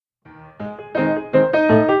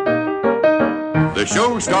The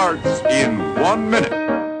show starts in 1 minute.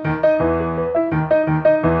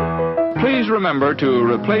 Please remember to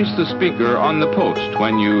replace the speaker on the post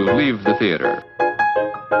when you leave the theater.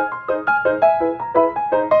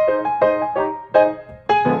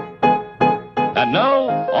 And now,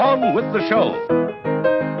 on with the show.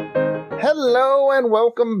 Hello and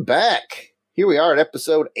welcome back. Here we are at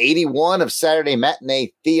episode 81 of Saturday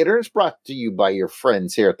Matinee Theater. It's brought to you by your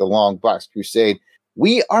friends here at the Long Box Crusade.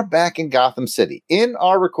 We are back in Gotham City in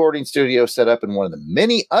our recording studio set up in one of the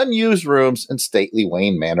many unused rooms in stately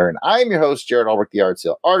Wayne Manor. And I'm your host, Jared Albrecht, the Art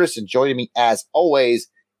Sale Artist. And joining me, as always,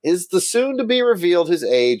 is the soon-to-be-revealed his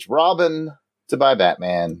age, Robin to buy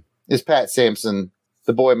Batman, is Pat Sampson,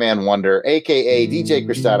 the Boy Man Wonder, a.k.a. DJ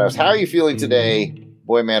Cristados. How are you feeling today,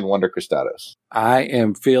 Boy Man Wonder Cristados? I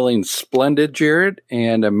am feeling splendid, Jared.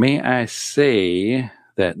 And may I say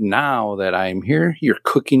that now that I'm here, you're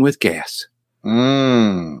cooking with gas.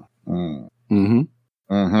 I'm Mm-hmm.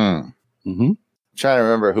 trying to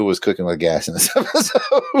remember who was cooking with gas in this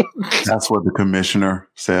episode. That's what the commissioner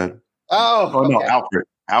said. Oh, no, okay.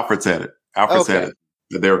 Alfred said it. Alfred said it,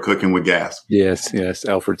 that they were cooking with gas. Yes.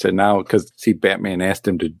 Alfred said now, because, see, Batman asked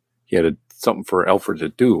him he had something for Alfred to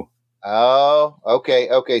do. Oh,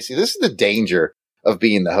 okay. See, this is the danger of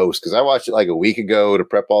being the host, because I watched it like a week ago to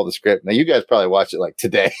prep all the script. Now, you guys probably watch it like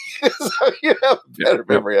today, so you have a better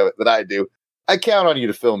memory of it than I do. I count on you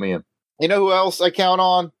to fill me in. You know who else I count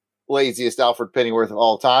on? Laziest Alfred Pennyworth of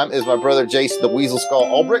all time is my brother Jason the Weasel Skull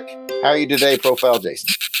Ulbrich. How are you today, Profile Jason?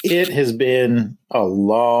 It has been a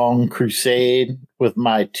long crusade with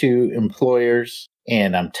my two employers,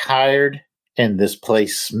 and I'm tired, and this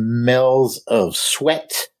place smells of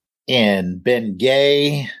sweat and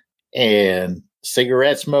Bengay and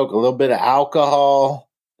cigarette smoke, a little bit of alcohol.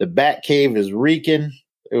 The Bat Cave is reeking.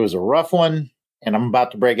 It was a rough one, and I'm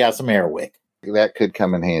about to break out some Airwick. That could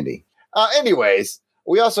come in handy. Anyways,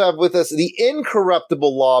 we also have with us the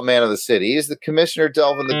incorruptible lawman of the city. Is the Commissioner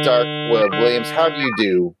Delvin the Dark Web Williams. How do you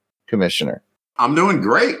do, Commissioner? I'm doing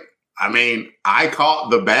great. I mean, I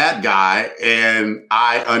caught the bad guy and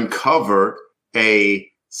I uncovered a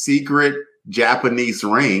secret Japanese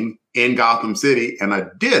ring in Gotham City, and I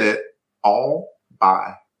did it all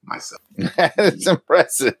by myself. That's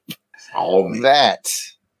impressive. All me. That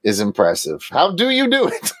is impressive. How do you do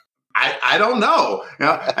it? I don't know.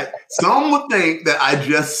 Some would think that I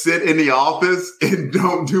just sit in the office and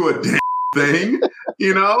don't do a damn thing,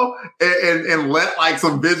 and let like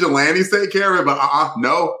some vigilantes take care of it. But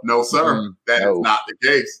no, sir. That is not the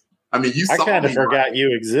case. I mean, you saw I kind of forgot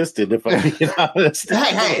you existed, if I'm being honest.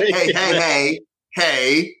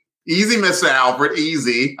 Hey. Easy, Mr. Alfred,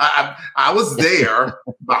 easy. I was there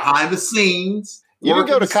behind the scenes. You didn't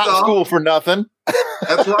go to cop school for nothing.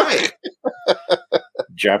 That's right.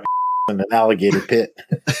 Drop in an alligator pit.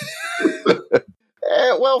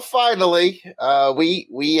 Well, finally,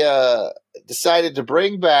 we decided to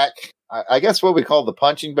bring back, I guess, what we call the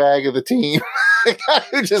punching bag of the team, the guy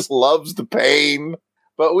who just loves the pain.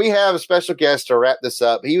 But we have a special guest to wrap this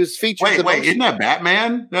up. He was featured. Wait, isn't that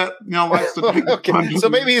Batman? That likes to take okay, so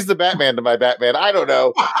maybe he's the Batman to my Batman. I don't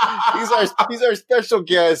know. He's our special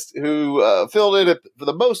guest who filled in for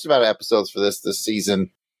the most amount of episodes for this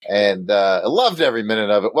season. And loved every minute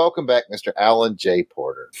of it. Welcome back, Mr. Alan J.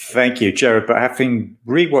 Porter. Thank you, Jared. But having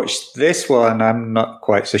rewatched this one, I'm not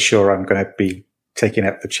quite so sure I'm going to be taking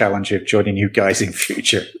up the challenge of joining you guys in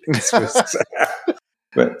future.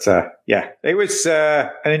 But it was an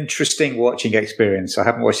interesting watching experience. I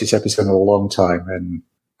haven't watched this episode in a long time and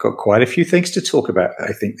got quite a few things to talk about,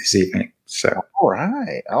 I think, this evening. So, all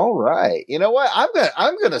right. You know what?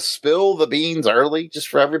 I'm gonna spill the beans early, just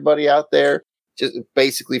for everybody out there. Just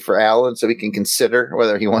basically for Alan, so he can consider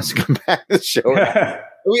whether he wants to come back to the show.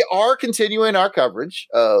 We are continuing our coverage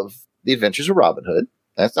of The Adventures of Robin Hood.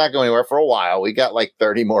 That's not going anywhere for a while. We got like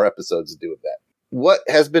 30 more episodes to do with that. What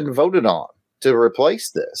has been voted on to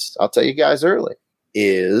replace this, I'll tell you guys early,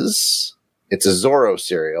 it's a Zorro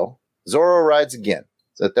serial. Zorro Rides Again.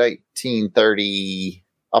 It's a 1930,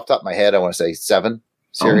 off the top of my head, I want to say 7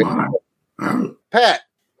 serial. Pat,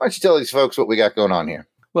 why don't you tell these folks what we got going on here?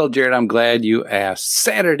 Well, Jared, I'm glad you asked.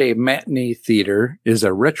 Saturday Matinee Theater is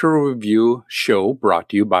a retro review show brought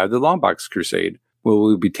to you by the Longbox Crusade, where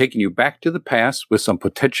we'll be taking you back to the past with some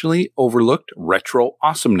potentially overlooked retro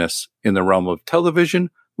awesomeness in the realm of television,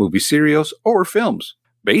 movie serials, or films.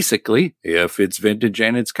 Basically, if it's vintage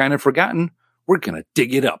and it's kind of forgotten, we're going to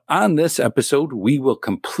dig it up. On this episode, we will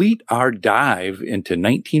complete our dive into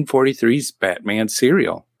 1943's Batman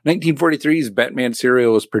serial. 1943's Batman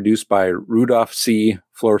serial was produced by Rudolph C.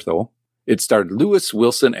 Flortho. It starred Lewis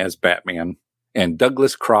Wilson as Batman, and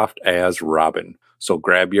Douglas Croft as Robin. So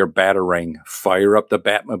grab your Batarang, fire up the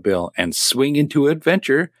Batmobile, and swing into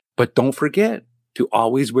adventure. But don't forget to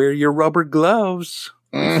always wear your rubber gloves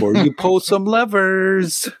before you pull some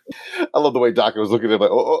levers. I love the way Doc was looking at him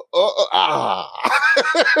like,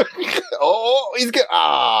 he's good.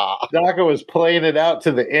 Daco was playing it out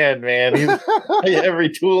to the end, man. He was, every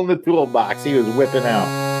tool in the toolbox he was whipping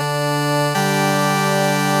out.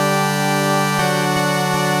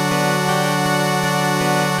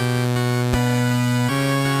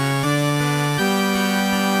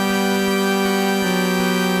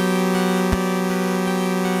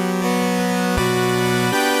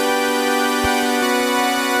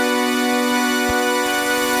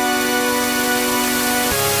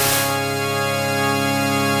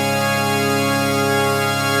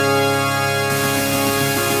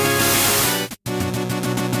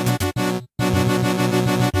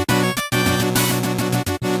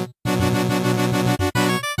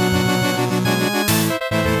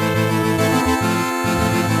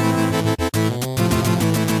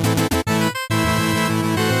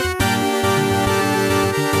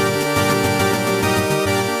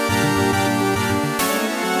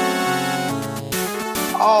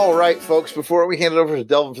 All right, folks, before we hand it over to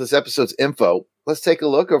Delvin for this episode's info, let's take a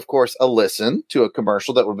look, of course, a listen to a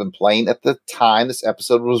commercial that would have been playing at the time this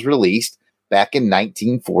episode was released back in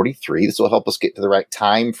 1943. This will help us get to the right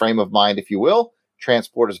time frame of mind, if you will,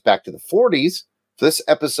 transport us back to the 40s. For this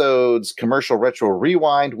episode's commercial retro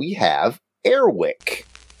rewind, we have Airwick.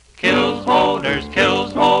 Kills odors,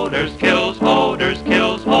 kills odors, kills odors,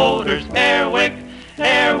 kills odors. Airwick,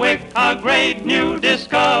 Airwick, a great new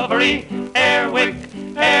discovery. Airwick,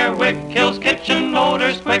 Airwick kills kitchen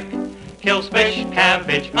odors quick. Kills fish,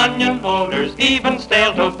 cabbage, onion odors, even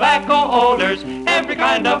stale tobacco odors. Every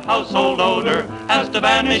kind of household odor has to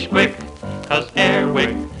vanish quick. 'Cause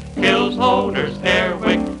Airwick kills odors.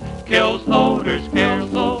 Airwick kills odors,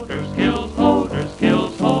 kills odors, kills odors,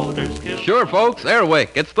 kills odors, kills. Sure, folks, Airwick.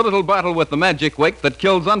 It's the little bottle with the magic wick that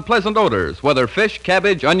kills unpleasant odors, whether fish,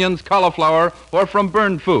 cabbage, onions, cauliflower, or from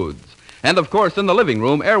burned foods. And, of course, in the living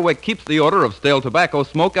room, Airwick keeps the odor of stale tobacco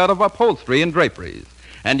smoke out of upholstery and draperies.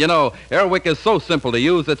 And, you know, Airwick is so simple to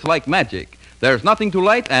use, it's like magic. There's nothing to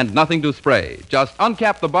light and nothing to spray. Just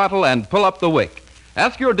uncap the bottle and pull up the wick.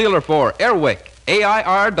 Ask your dealer for Airwick,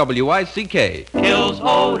 Airwick. Kills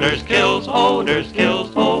odors, kills odors,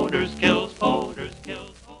 kills odors, kills odors,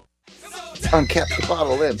 kills odors. Uncap the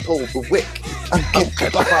bottle and pull the wick. Uncap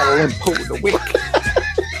the bottle and pull the wick.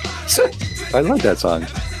 I love that song.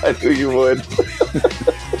 I knew you would.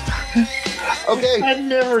 Okay. I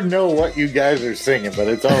never know what you guys are singing, but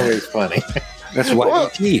it's always funny. That's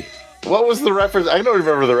YT. What was the reference? I don't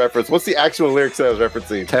remember the reference. What's the actual lyrics I was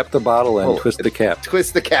referencing? Tap the bottle and twist the cap.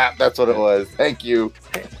 Twist the cap. That's what it was. Thank you.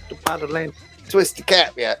 Tap the bottle and Twist the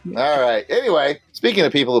cap. Yeah. All right. Anyway, speaking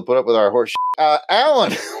of people who put up with our horse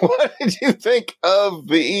Alan, what did you think of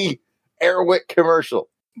the Airwick commercial?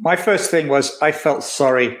 My first thing was I felt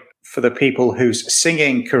sorry for the people whose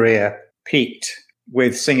singing career peaked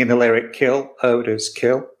with singing the lyric, kill, odors,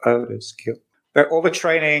 kill, odors, kill. But all the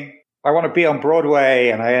training, I want to be on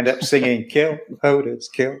Broadway, and I end up singing, kill, odors,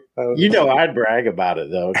 kill, odors. You know, I'd brag about it,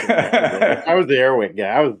 though. I was the Airwick guy.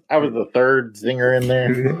 I was the third singer in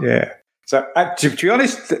there. Yeah. So, to be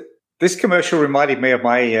honest, this commercial reminded me of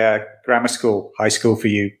my grammar school, high school for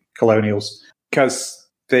you colonials, because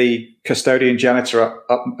the custodian janitor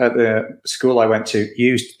up at the school I went to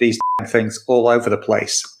used these things all over the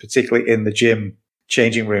place, particularly in the gym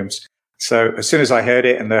changing rooms. So as soon as I heard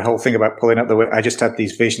it and the whole thing about pulling up the wick, I just had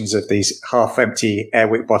these visions of these half-empty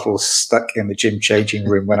Airwick bottles stuck in the gym changing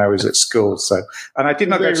room when I was at school. So, and I did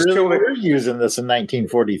not go to school. We were using this in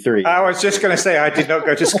 1943. I was just going to say I did not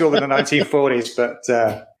go to school in the 1940s, but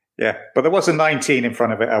yeah, but there was a 19 in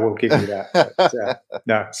front of it. I will give you that. But,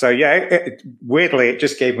 no, so yeah, weirdly, it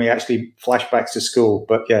just gave me actually flashbacks to school.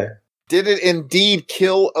 But yeah, did it indeed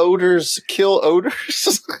kill odors? Kill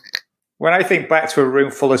odors? When I think back to a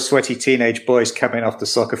room full of sweaty teenage boys coming off the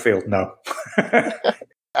soccer field, no.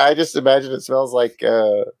 I just imagine it smells like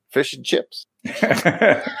fish and chips.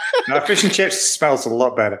 No, fish and chips smells a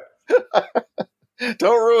lot better.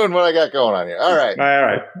 Don't ruin what I got going on here. All right. All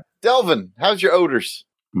right. Delvin, how's your odors?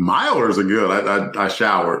 My odors are good. I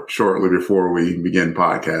showered shortly before we began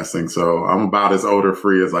podcasting, so I'm about as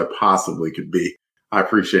odor-free as I possibly could be. I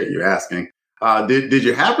appreciate you asking. Did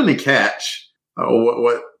you happen to catch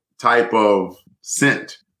what type of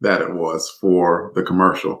scent that it was for the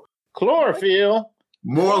commercial? Chlorophyll.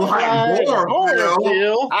 More like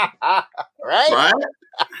chlorophyll. Right?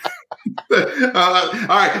 All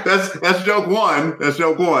right, that's joke one. That's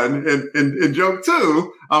joke one. And joke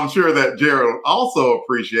two, I'm sure that Jared will also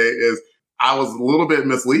appreciate is I was a little bit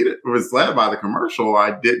misled by the commercial.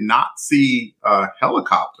 I did not see a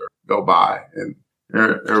helicopter go by, and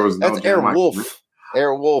there was no. That's Airwolf.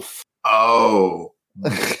 Airwolf. Oh,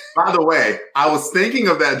 by the way, I was thinking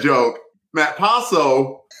of that joke. Matt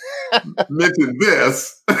Paso mentioned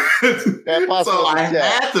this, so I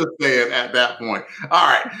had to say it at that point. All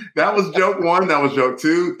right, that was joke one. That was joke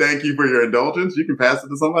two. Thank you for your indulgence. You can pass it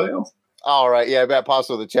to somebody else. All right, yeah, Matt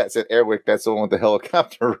Paso in the chat said Airwick. That's the one with the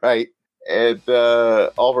helicopter, right? And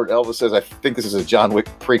Albert Elvis says, I think this is a John Wick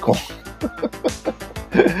prequel.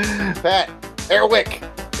 Pat, Airwick.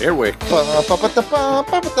 Airwick.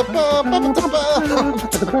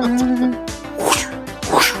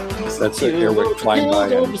 That's an Airwick flying by.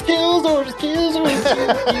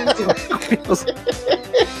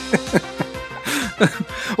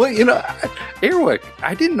 Well, Airwick,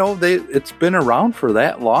 I didn't know it's been around for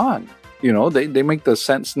that long. They make the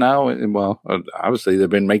sense now. And well, obviously they've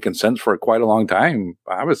been making sense for quite a long time,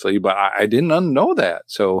 obviously, but I didn't know that.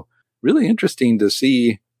 So really interesting to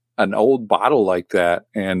see an old bottle like that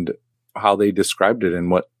and how they described it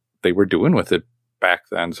and what they were doing with it back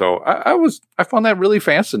then. So I found that really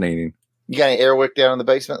fascinating. You got any Airwick down in the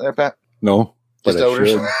basement there, Pat? No. Just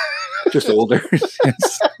odors? Just odors.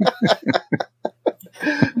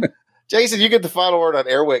 Jason, you get the final word on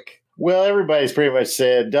Airwick. Well, everybody's pretty much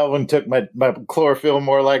said Delvin took my chlorophyll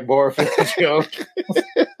more like Borfin joke.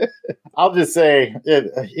 I'll just say, in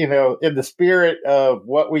the spirit of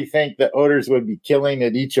what we think the odors would be killing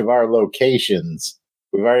at each of our locations,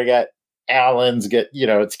 we've already got Allen's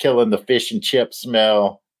it's killing the fish and chip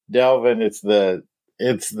smell. Delvin, it's the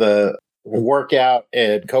workout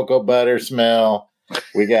and cocoa butter smell.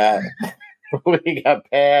 We got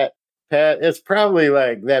Pat. Pat, it's probably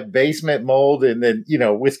like that basement mold and then,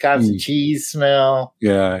 Wisconsin cheese smell.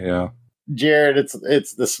 Yeah. Jared,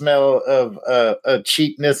 it's the smell of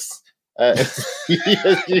cheapness. It's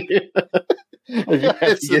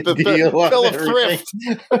the smell of thrift.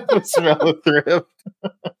 The smell of thrift.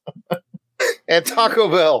 And Taco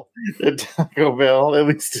Bell. And Taco Bell, at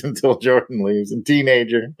least until Jordan leaves. And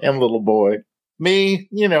teenager and little boy. Me,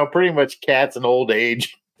 pretty much cats and old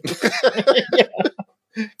age. Yeah.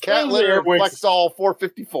 Cat litter, Flexol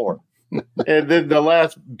 454. And then the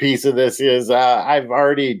last piece of this is I've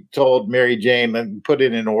already told Mary Jane and put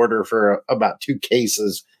it in order for about 2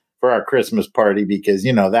 cases for our Christmas party because,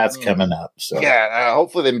 that's coming up. So yeah,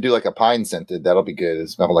 hopefully they do like a pine scented. That'll be good. It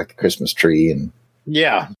smells like the Christmas tree. And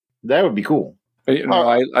yeah, that would be cool.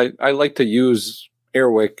 I like to use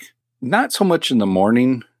Airwick, not so much in the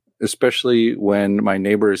morning, especially when my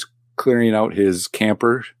neighbor is clearing out his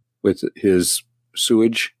camper with his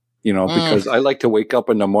sewage, because I like to wake up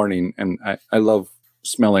in the morning and I love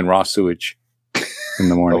smelling raw sewage in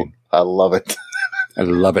the morning. I love it. I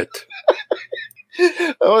love it.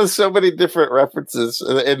 Oh, so many different references.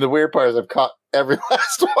 And the weird part is I've caught every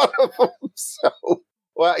last one of them. So,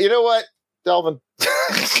 well, you know what, Delvin?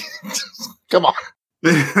 Come on.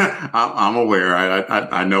 I'm aware.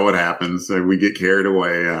 I know what happens. We get carried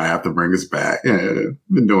away. I have to bring us back. I've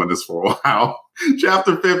been doing this for a while.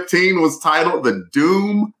 Chapter 15 was titled The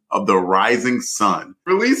Doom of the Rising Sun.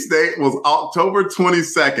 Release date was October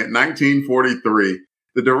 22nd, 1943.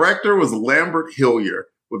 The director was Lambert Hillier,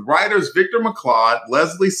 with writers Victor McLeod,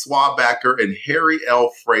 Leslie Swabacker, and Harry L.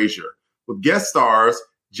 Frazier, with guest stars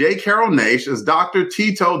J. Carol Naish as Dr.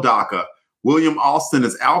 Tito Daca, William Austin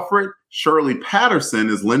as Alfred, Shirley Patterson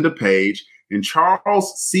as Linda Page, and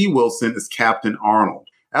Charles C. Wilson as Captain Arnold.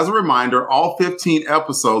 As a reminder, all 15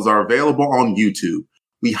 episodes are available on YouTube.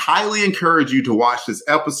 We highly encourage you to watch this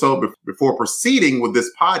episode before proceeding with this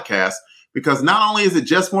podcast, because not only is it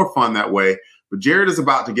just more fun that way, but Jared is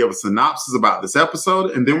about to give a synopsis about this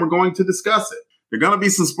episode, and then we're going to discuss it. There are going to be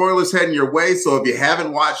some spoilers heading your way, so if you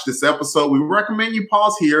haven't watched this episode, we recommend you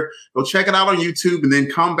pause here, go check it out on YouTube, and then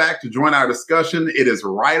come back to join our discussion. It is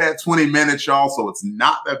right at 20 minutes, y'all, so it's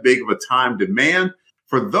not that big of a time demand.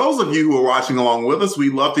 For those of you who are watching along with us,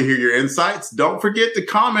 we'd love to hear your insights. Don't forget to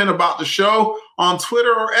comment about the show on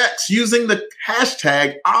Twitter or X using the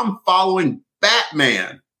hashtag I'm following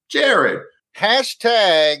Batman. Jared.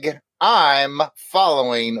 Hashtag I'm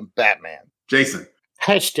following Batman. Jason.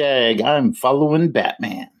 Hashtag I'm following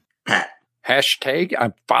Batman. Pat. Hashtag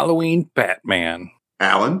I'm following Batman.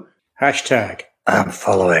 Alan. Hashtag I'm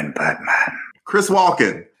following Batman. Chris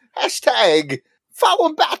Walken. Hashtag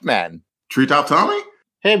following Batman. Treetop Tommy.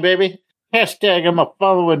 Hey, baby. Hashtag I'm a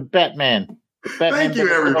following Batman. Thank you,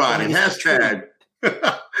 everybody. Hashtag.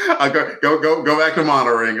 Go back to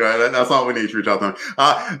monitoring. That's all we need to reach out to them.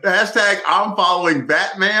 Hashtag I'm following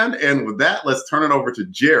Batman. And with that, let's turn it over to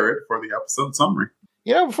Jared for the episode summary.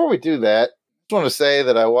 Before we do that, I just want to say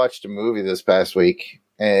that I watched a movie this past week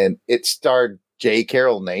and it starred J.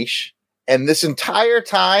 Carroll Naish. And this entire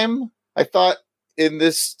time, I thought in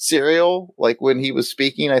this serial, like when he was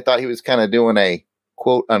speaking, I thought he was kind of doing a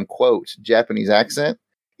quote unquote Japanese accent.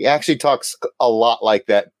 He actually talks a lot like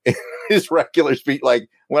that in his regular speech. Like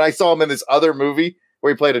when I saw him in this other movie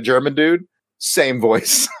where he played a German dude, same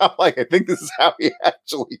voice. I'm like, I think this is how he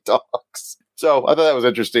actually talks. So I thought that was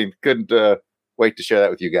interesting. Couldn't wait to share that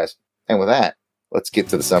with you guys. And with that, let's get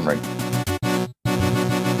to the summary.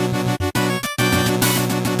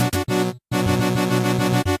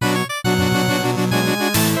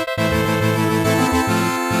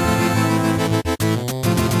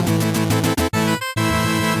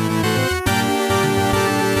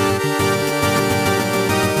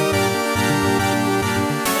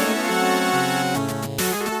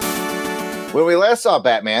 When we last saw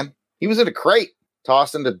Batman, he was in a crate,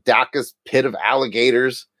 tossed into Dhaka's pit of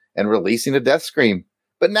alligators and releasing a death scream.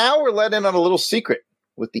 But now we're let in on a little secret.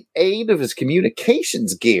 With the aid of his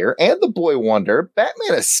communications gear and the Boy Wonder,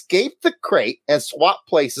 Batman escaped the crate and swapped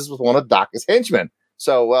places with one of Dhaka's henchmen.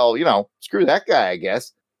 So, well, screw that guy, I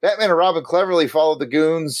guess. Batman and Robin cleverly followed the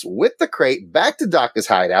goons with the crate back to Dhaka's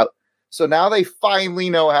hideout. So now they finally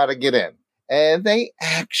know how to get in. And they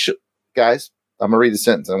actually... Guys, I'm going to read the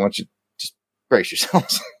sentence. I want you brace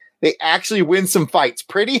yourselves. They actually win some fights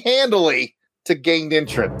pretty handily to gain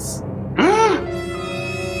entrance.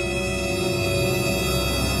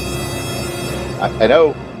 I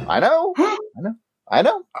know. I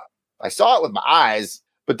saw it with my eyes,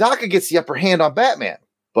 but Dhaka gets the upper hand on Batman.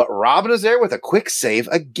 But Robin is there with a quick save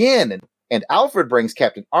again, and Alfred brings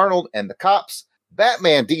Captain Arnold and the cops.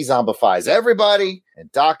 Batman de-zombifies everybody, and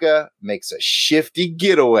Dhaka makes a shifty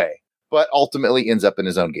getaway, but ultimately ends up in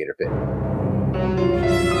his own gator pit.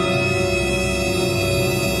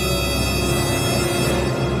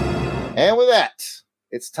 And with that,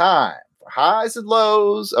 it's time for highs and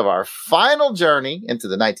lows of our final journey into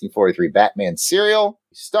the 1943 Batman serial.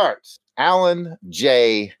 We start. Alan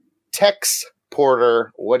J. Tex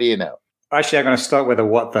Porter, what do you know? Actually, I'm going to start with a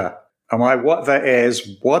what the. And my what the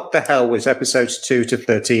is, what the hell was episodes 2 to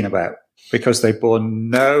 13 about? Because they bore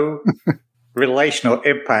no relational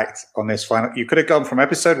impact on this final. You could have gone from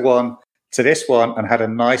episode 1 to this one and had a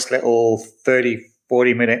nice little 30,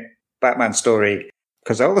 40-minute Batman story.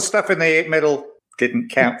 Because all the stuff in the middle didn't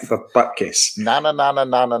count for butt kiss. Nana,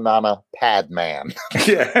 Padman.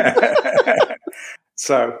 Yeah.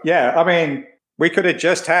 So, yeah, I mean, we could have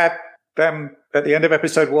just had them at the end of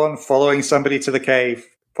episode 1 following somebody to the cave,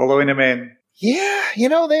 following him in. Yeah,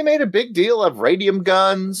 they made a big deal of radium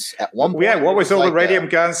guns at one point. Yeah, what was all the radium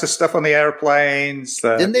guns, the stuff on the airplanes?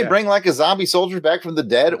 Didn't they bring like a zombie soldier back from the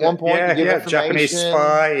dead at one point? Yeah, Japanese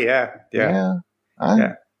spy, yeah.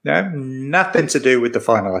 Nothing to do with the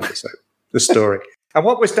final episode, the story. And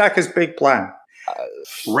what was Dhaka's big plan?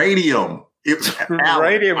 Radium.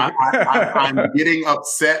 Radium. I'm getting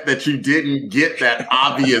upset that you didn't get that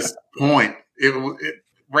obvious point.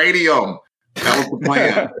 Radium. That was the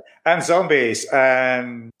plan. And zombies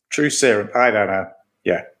and true serum. I don't know.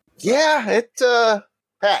 Yeah. Yeah,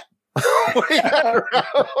 Pat. We got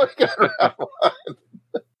around one.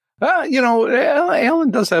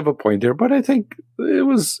 Alan does have a point there, but I think it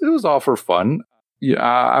was all for fun.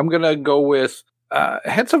 I'm gonna go with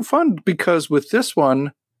had some fun because with this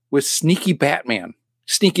one with Sneaky Batman,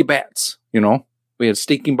 Sneaky Bats. We had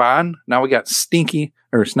Stinky Bond. Now we got Stinky,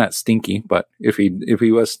 or it's not Stinky, but if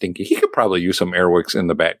he was Stinky, he could probably use some Airwicks in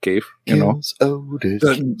the Batcave.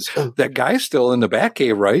 That guy's still in the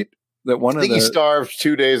Batcave, right? That one I think he starved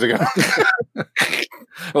 2 days ago.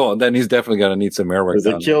 Well, then he's definitely going to need some Airwicks.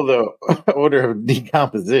 They kill the order of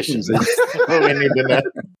decomposition. We need to know.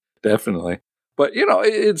 Definitely. But,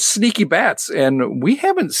 it's Sneaky Bats, and we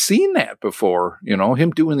haven't seen that before,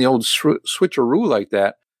 him doing the old switcheroo like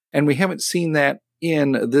that. And we haven't seen that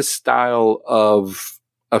in this style of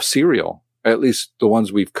serial, at least the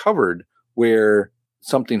ones we've covered, where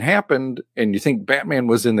something happened and you think Batman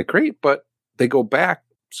was in the crate, but they go back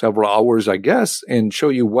several hours, I guess, and show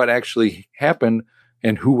you what actually happened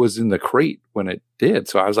and who was in the crate when it did.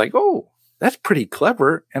 So I was like, oh, that's pretty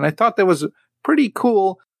clever. And I thought that was pretty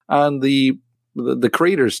cool on the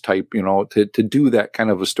creators type, to do that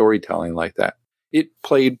kind of a storytelling like that. It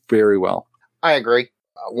played very well. I agree.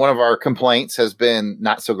 One of our complaints has been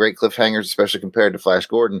not so great cliffhangers, especially compared to Flash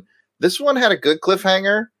Gordon. This one had a good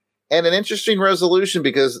cliffhanger and an interesting resolution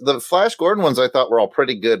because the Flash Gordon ones I thought were all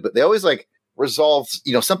pretty good, but they always resolved,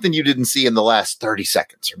 something you didn't see in the last 30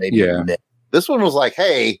 seconds or maybe a minute. This one was like,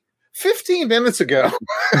 hey, 15 minutes ago.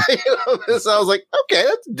 So I was like, okay,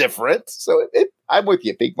 that's different. So I'm with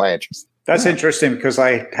you. It piqued my interest. That's interesting because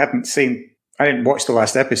I didn't watch the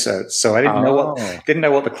last episode, so I didn't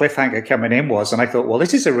know what the cliffhanger coming in was, and I thought, well,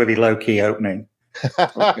 this is a really low key opening.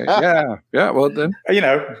 Okay. Yeah. Well then,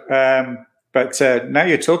 but now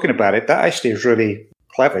you're talking about it, that actually is really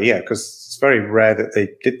clever. Yeah, because it's very rare that they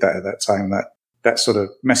did that at that time. That sort of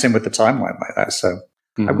messing with the timeline like that. So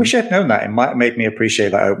I wish I'd known that. It might have made me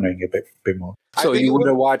appreciate that opening a bit more. So you would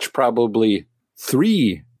have watched probably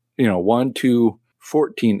 3, 1, 2.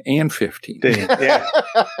 14 and 15. Yeah.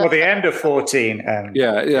 Well, the end of 14. And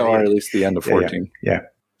or at least the end of 14. Yeah.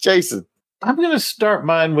 Jason. I'm going to start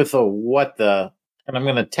mine with a what the, and I'm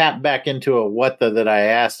going to tap back into a what the that I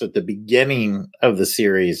asked at the beginning of the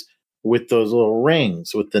series with those little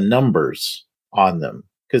rings with the numbers on them.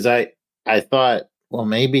 Because I thought, well,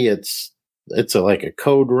 maybe it's like a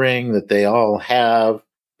code ring that they all have.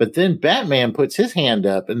 But then Batman puts his hand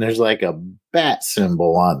up and there's like a bat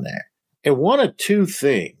symbol on there. And one of two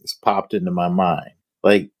things popped into my mind.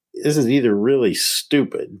 Like, this is either really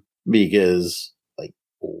stupid because, like,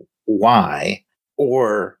 why?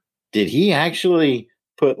 Or did he actually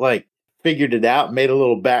figured it out, made a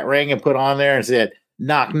little bat ring and put on there and said,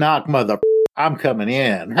 knock, knock, mother, I'm coming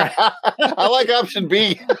in. I like option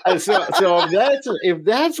B. so if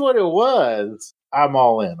that's what it was, I'm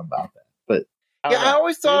all in about that. But I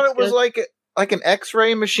always thought it was like an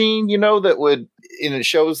X-ray machine, that would, it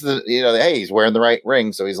shows that, hey, he's wearing the right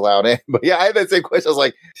ring, so he's allowed in. But yeah, I had that same question. I was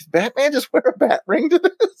like, did Batman just wear a bat ring to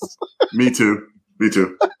this? Me too.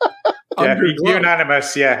 Yeah,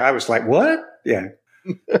 unanimous. Yeah, I was like, what? Yeah.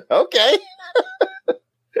 Okay.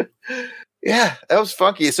 Yeah, that was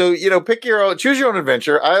funky. So, pick your own, choose your own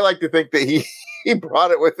adventure. I like to think that he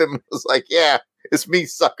brought it with him. It was like, yeah, it's me,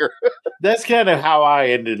 sucker. That's kind of how I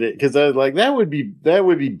ended it, because I was like, that would be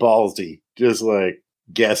ballsy. Just like,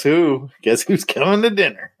 guess who's coming to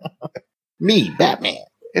dinner? Me, Batman.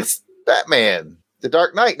 It's Batman, the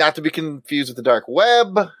Dark Knight, not to be confused with the Dark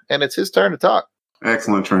Web, and it's his turn to talk.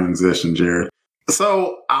 Excellent transition, Jared.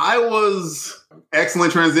 So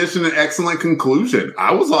excellent transition and excellent conclusion.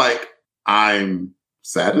 I was like, I'm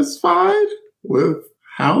satisfied with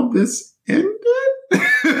how this ended.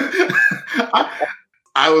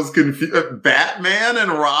 I was confused. Batman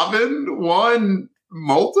and Robin won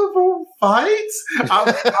multiple fights.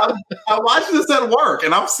 I watched this at work,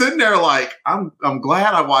 and I'm sitting there like, I'm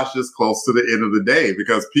glad I watched this close to the end of the day,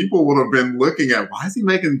 because people would have been looking at, why is he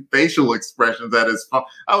making facial expressions at his phone?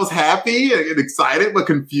 I was happy and excited, but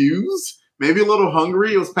confused, maybe a little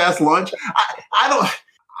hungry. It was past lunch.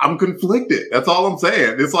 I'm conflicted. That's all I'm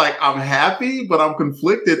saying. It's like, I'm happy, but I'm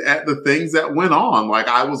conflicted at the things that went on. Like,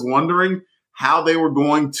 I was wondering how they were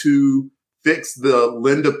going to fix the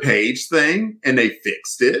Linda Page thing, and they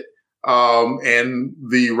fixed it. And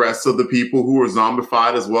the rest of the people who were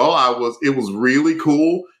zombified as well. It was really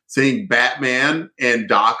cool seeing Batman and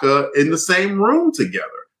DACA in the same room together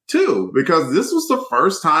too, because this was the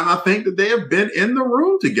first time I think that they have been in the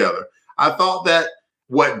room together. I thought that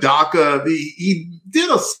what DACA, he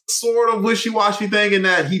did a sort of wishy-washy thing in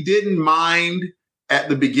that he didn't mind at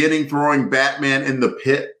the beginning throwing Batman in the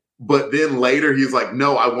pit, but then later he's like,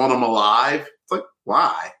 no, I want him alive. It's like,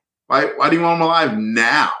 why? Why do you want him alive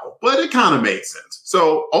now? But it kind of made sense.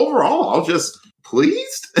 So overall, I'm just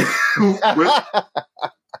pleased with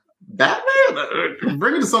Batman.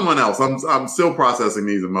 Bring it to someone else. I'm still processing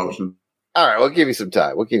these emotions. All right, we'll give you some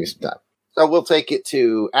time. So we'll take it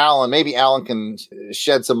to Alan. Maybe Alan can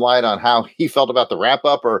shed some light on how he felt about the wrap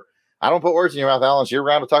up, or I don't put words in your mouth, Alan. It's your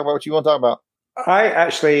round to talk about what you want to talk about. I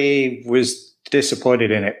actually was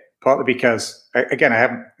disappointed in it, partly because,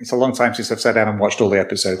 again, it's a long time since I've sat down and watched all the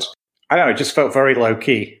episodes. I don't know, it just felt very low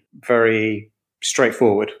key, very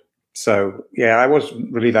straightforward. So, yeah, I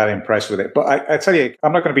wasn't really that impressed with it. But I tell you,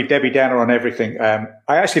 I'm not going to be Debbie Downer on everything. I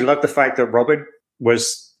actually love the fact that Robin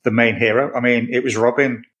was the main hero. I mean, it was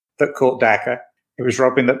Robin that caught DACA. It was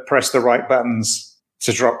Robin that pressed the right buttons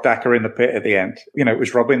to drop DACA in the pit at the end. It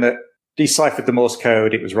was Robin that deciphered the Morse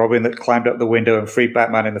code. It was Robin that climbed up the window and freed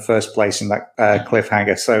Batman in the first place in that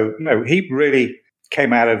cliffhanger. So, he really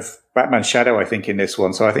came out of Batman's shadow, I think, in this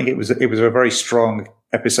one. So I think it was a very strong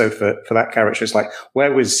episode for that character. It's like,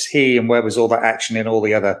 where was he and where was all that action in all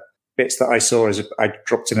the other bits that I saw as I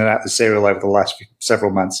dropped in and out of the serial over the last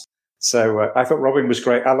several months. So I thought Robin was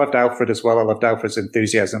great. I loved Alfred as well. I loved Alfred's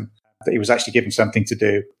enthusiasm that he was actually given something to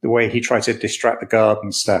do, the way he tried to distract the guard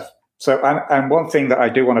and stuff. So, and one thing that I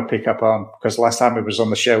do want to pick up on, because last time we was on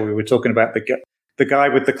the show, we were talking about the guy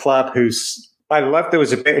with the club who's I love there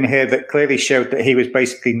was a bit in here that clearly showed that he was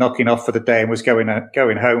basically knocking off for the day and was going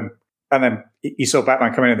home. And then you saw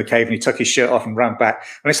Batman come in the cave and he took his shirt off and ran back.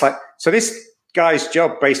 And it's like, so this guy's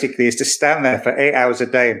job basically is to stand there for 8 hours a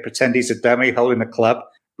day and pretend he's a dummy holding a club,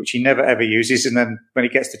 which he never ever uses. And then when he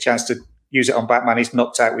gets the chance to use it on Batman, he's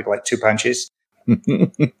knocked out with like 2 punches.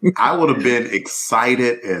 I would have been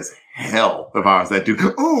excited as hell if I was that dude.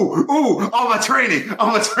 Ooh, all my training.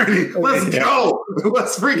 Let's go.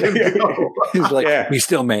 Let's freaking go. He's like, be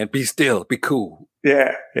still, man. Be still. Be cool.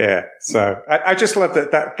 Yeah. So I just love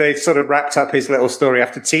that they sort of wrapped up his little story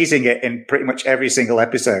after teasing it in pretty much every single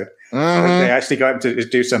episode. They actually got him to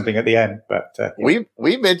do something at the end. But we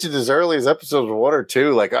mentioned as early as episodes 1 or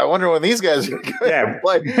 2. Like, I wonder when these guys are going to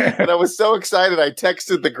play. And I was so excited. I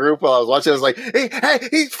texted the group while I was watching. I was like, "Hey,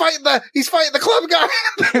 he's fighting the club guy,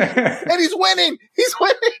 and he's winning. He's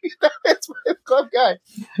winning. That's the club guy."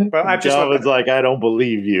 But Jonathan's like, "I don't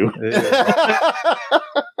believe you."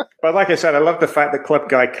 But like I said, I love the fact that club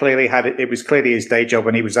guy clearly had it. It was clearly his day job,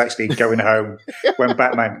 and he was actually going home when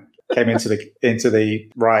Batman came into the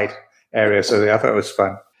ride area. So I thought it was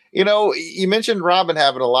fun. You know, you mentioned Robin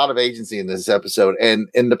having a lot of agency in this episode, and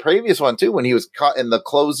in the previous one too, when he was caught in the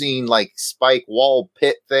closing like spike wall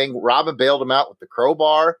pit thing, Robin bailed him out with the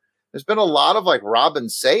crowbar. There's been a lot of like Robin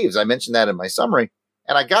saves. I mentioned that in my summary.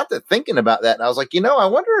 And I got to thinking about that, and I was like, I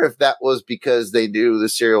wonder if that was because they knew the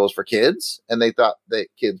serial was for kids, and they thought that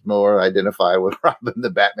kids more identify with Robin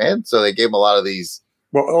than Batman, so they gave him a lot of these.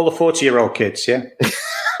 Well, all the 40-year-old kids, yeah.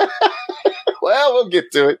 Well, we'll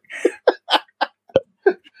get to it.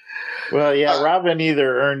 Well, yeah, Robin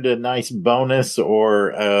either earned a nice bonus or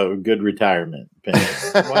a good retirement.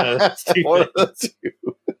 One of those two.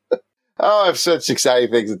 Oh, I have such exciting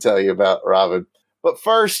things to tell you about Robin. But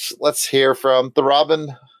first, let's hear from the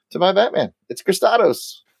Robin to my Batman. It's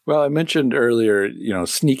Christados. Well, I mentioned earlier,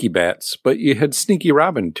 sneaky bats, but you had sneaky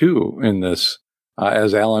Robin too in this,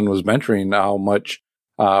 as Alan was mentioning how much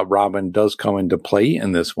Robin does come into play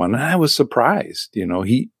in this one. And I was surprised.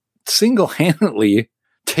 He single-handedly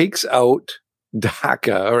takes out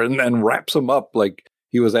Daka and then wraps him up like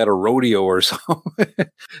he was at a rodeo or something.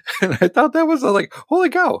 And I thought that was like,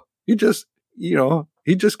 holy cow. He just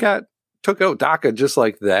took out Daka just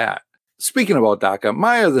like that. Speaking about Daka,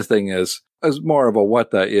 my other thing is more of a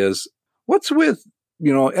what's with,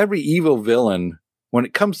 every evil villain, when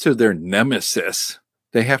it comes to their nemesis,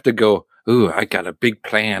 they have to go, ooh, I got a big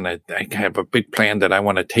plan. I have a big plan that I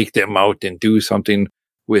want to take them out and do something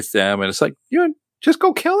with them. And it's like, just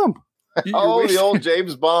go kill them. The old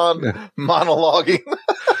James Bond monologuing.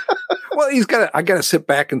 Well, I got to sit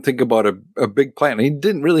back and think about a big plan. He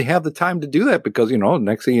didn't really have the time to do that because,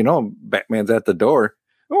 next thing you know, Batman's at the door.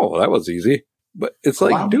 Oh, that was easy. But it's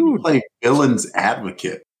like, dude. Play villain's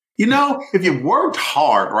advocate. If you worked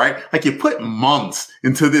hard, right? Like you put months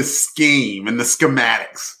into this scheme and the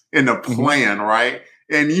schematics and the plan, right?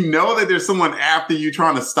 And you know that there's someone after you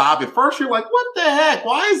trying to stop it. First, you're like, what the heck?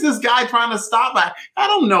 Why is this guy trying to stop? I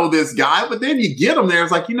don't know this guy. But then you get him there.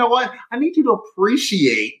 It's like, you know what? I need you to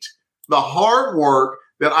appreciate the hard work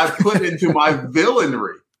that I put into my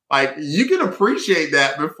villainry. Like, you can appreciate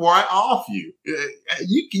that before I off you.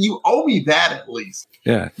 You owe me that at least.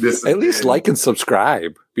 Yeah. At least like and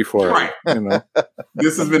subscribe before. Right.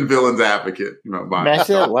 This has been Villain's Advocate. Mash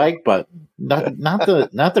that like button. Not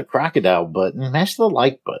the crocodile button. Mash the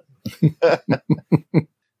like button.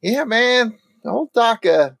 Yeah, man. Old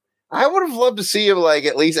Daka. I would have loved to see him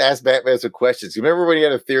at least ask Batman some questions. You remember when he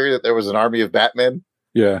had a theory that there was an army of Batmen?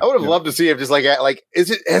 Yeah. I would have loved to see him just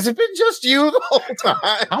has it been just you the whole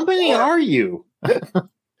time? How many are you?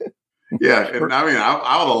 Yeah. And I would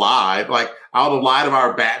have lied. I would have lied about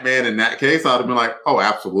our Batman in that case. I would have been like, oh,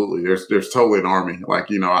 absolutely. There's totally an army.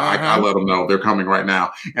 I let them know they're coming right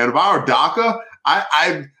now. And if I were Daka,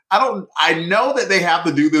 I know that they have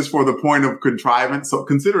to do this for the point of contrivance. So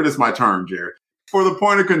consider this my turn, Jared. For the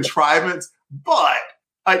point of contrivance, but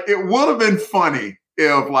it would have been funny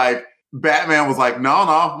if Batman was like,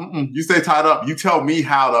 no, you stay tied up. You tell me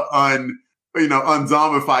how to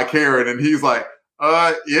unzombify Karen. And he's like,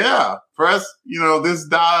 yeah, press, this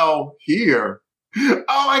dial here.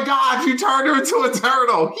 Oh my God, you turned her into a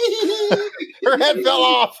turtle. Her head fell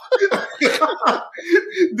off.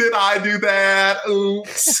 Did I do that?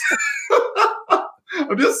 Oops.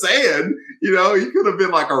 I'm just saying, he could have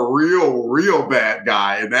been a real bad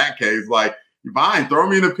guy in that case. Fine, throw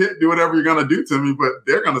me in a pit, do whatever you're going to do to me, but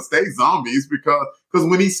they're going to stay zombies because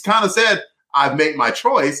when he kind of said, I've made my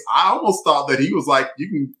choice, I almost thought that he was like, you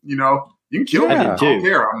can kill me. I don't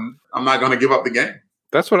care. I'm not going to give up the game.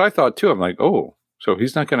 That's what I thought too. I'm like, oh, so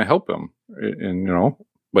he's not going to help him. And,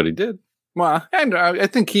 but he did. Well, and I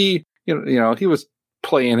think he he was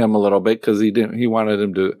playing him a little bit because he wanted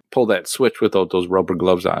him to pull that switch without those rubber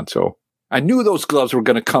gloves on. So I knew those gloves were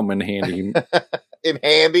going to come in handy. In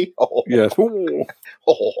handy? Oh. Yes.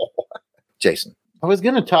 Oh. Jason. I was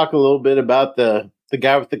going to talk a little bit about the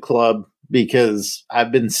guy with the club, because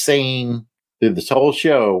I've been saying through this whole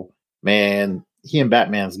show, man, he and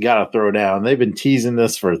Batman's got to throw down. They've been teasing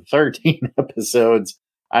this for 13 episodes.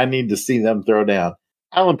 I need to see them throw down.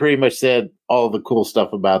 Alan pretty much said all the cool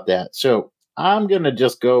stuff about that. So I'm going to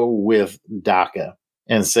just go with DACA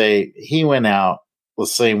and say he went out the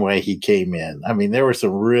same way he came in. I mean, there were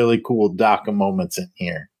some really cool DACA moments in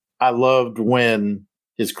here. I loved when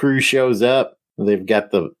his crew shows up. They've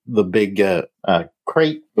got the big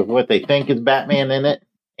crate with what they think is Batman in it.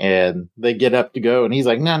 And they get up to go, and he's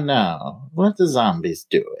like, no, let the zombies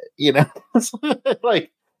do it.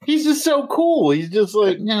 Like, he's just so cool. He's just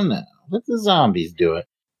like, no, let the zombies do it.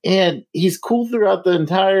 And he's cool throughout the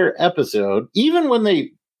entire episode, even when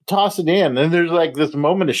they toss it in. And there's like this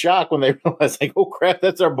moment of shock when they realize, like, oh, crap,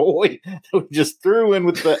 that's our boy that we just threw in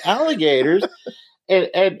with the alligators.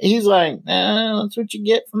 And he's like, that's what you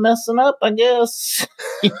get for messing up, I guess.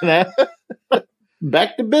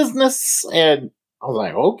 Back to business. And I was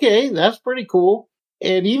like, okay, that's pretty cool.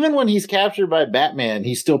 And even when he's captured by Batman,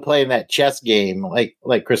 he's still playing that chess game, like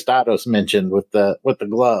Christados mentioned with the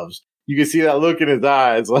gloves. You can see that look in his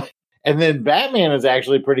eyes. And then Batman is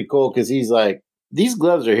actually pretty cool because he's like, these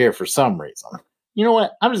gloves are here for some reason. You know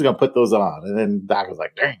what? I'm just going to put those on. And then Doc was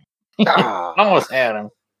like, dang, almost had him.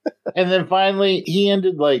 And then finally, he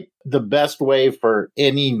ended like the best way for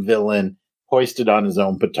any villain, hoisted on his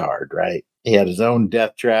own petard, right? He had his own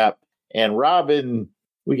death trap. And Robin,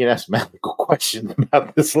 we can ask medical questions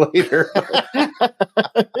about this later.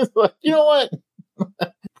 It's like, you know what?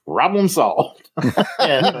 Problem solved.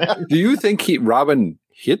 Do you think Robin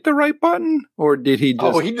hit the right button, or did he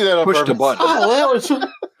just he did that on push the purpose. button? Oh,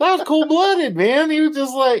 that was cold-blooded, man. He was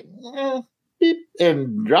just like, beep,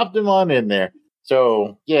 and dropped him on in there.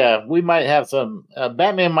 So, yeah, we might have some...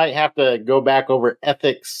 Batman might have to go back over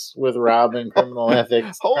ethics with Robin, criminal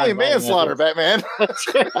ethics. Holy manslaughter,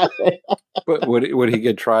 ethics. Batman. But would he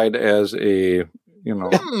get tried as a,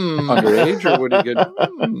 underage, or would he get...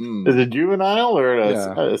 As a juvenile or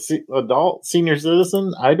adult senior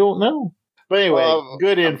citizen? I don't know. But anyway,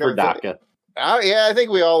 good in for DACA. I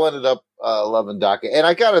think we all ended up loving DACA. And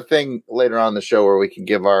I got a thing later on in the show where we can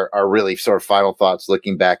give our really sort of final thoughts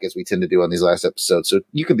looking back, as we tend to do on these last episodes. So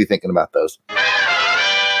you can be thinking about those.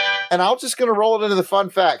 And I'm just going to roll it into the fun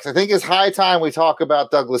facts. I think it's high time we talk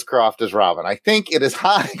about Douglas Croft as Robin. I think it is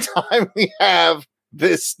high time we have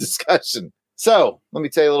this discussion. So let me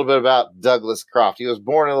tell you a little bit about Douglas Croft. He was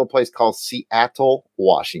born in a little place called Seattle,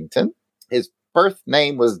 Washington. His birth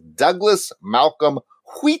name was Douglas Malcolm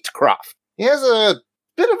Wheatcroft. He has a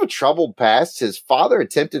bit of a troubled past. His father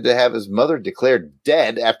attempted to have his mother declared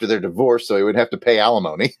dead after their divorce so he would have to pay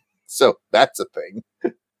alimony. So that's a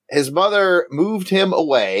thing. His mother moved him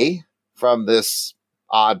away from this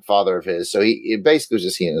odd father of his. So it basically was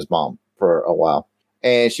just he and his mom for a while.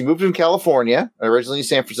 And she moved him to California, originally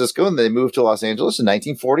San Francisco, and they moved to Los Angeles in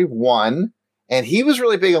 1941. And he was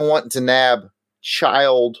really big on wanting to nab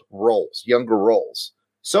child roles, younger roles.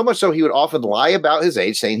 So much so he would often lie about his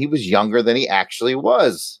age, saying he was younger than he actually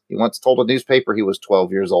was. He once told a newspaper he was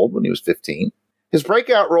 12 years old when he was 15. His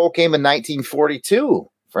breakout role came in 1942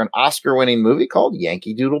 for an Oscar-winning movie called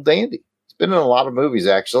Yankee Doodle Dandy. He's been in a lot of movies,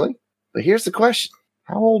 actually. But here's the question.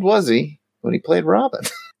 How old was he when he played Robin?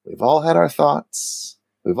 We've all had our thoughts.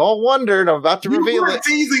 We've all wondered. I'm about to reveal it.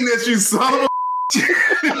 Teasing this, you son of a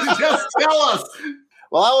just tell us.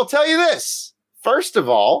 Well, I will tell you this. First of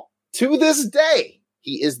all, to this day,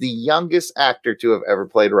 he is the youngest actor to have ever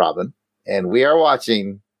played Robin. And we are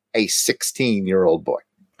watching a 16-year-old boy.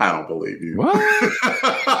 I don't believe you. What?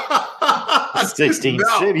 16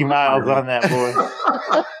 city miles on that boy.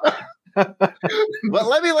 But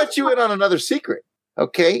let me let you in on another secret.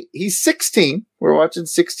 Okay, he's 16. We're watching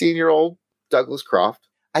 16-year-old Douglas Croft.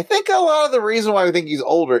 I think a lot of the reason why we think he's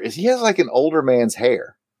older is he has like an older man's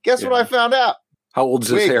hair. Guess what I found out? How old's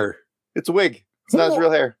his hair? It's a wig. It's not his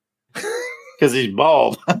real hair. Because he's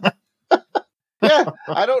bald. Yeah,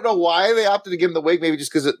 I don't know why they opted to give him the wig. Maybe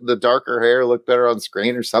just because the darker hair looked better on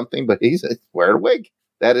screen or something. But he's wearing a wig.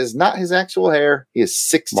 That is not his actual hair. He is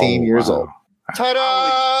 16 years old.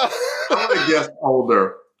 Ta-da! I would have guessed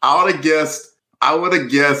older. I would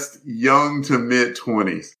have guessed young to mid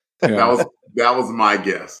 20s. Yeah. That was my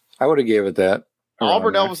guess. I would have gave it that.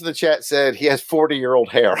 Albert Elvis in the chat said he has 40-year-old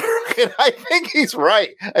hair. And I think he's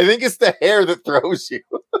right. I think it's the hair that throws you.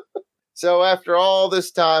 So after all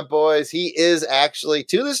this time, boys, he is actually,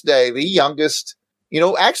 to this day, the youngest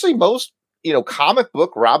Actually most, comic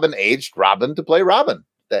book Robin aged Robin to play Robin.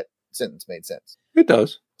 That sentence made sense. It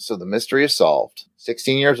does. So the mystery is solved.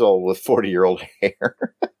 16 years old with 40-year-old hair.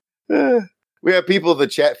 We have people in the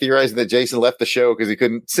chat theorizing that Jason left the show because he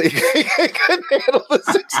couldn't handle the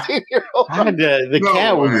 16-year-old. The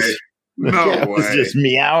cat was just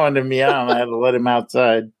meowing and meowing. I had to let him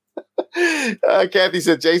outside. Kathy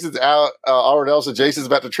said Jason's out. Auburn said Jason's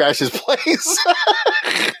about to trash his place.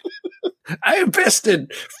 I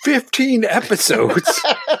invested 15 episodes.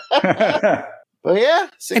 But yeah,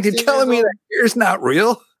 and you're telling me that hair's not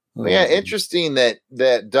real? But yeah, interesting that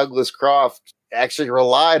Douglas Croft actually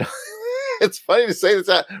relied. It's funny to say this.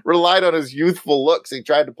 Relied on his youthful looks. He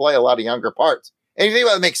tried to play a lot of younger parts, and you think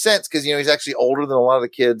about it, makes sense because he's actually older than a lot of the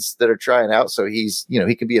kids that are trying out. So he's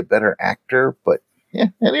he can be a better actor. But yeah,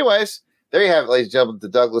 anyways, there you have it, ladies and gentlemen. The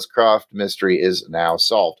Douglas Croft mystery is now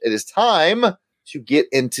solved. It is time to get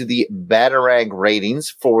into the Batarang ratings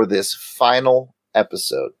for this final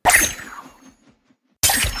episode.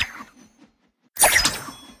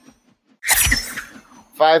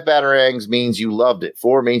 5 Batarangs means you loved it.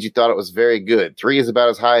 4 means you thought it was very good. 3 is about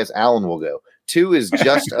as high as Alan will go. 2 is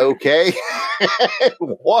just okay.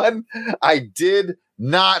 1, I did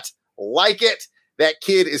not like it. That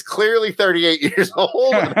kid is clearly 38 years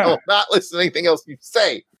old, and I will not listen to anything else you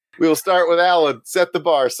say. We will start with Alan. Set the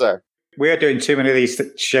bar, sir. We are doing too many of these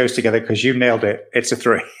shows together because you nailed it. It's a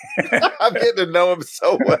 3. I'm getting to know him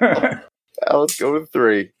so well. Let's go with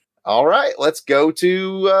 3. All right, let's go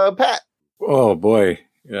to Pat. Oh, boy.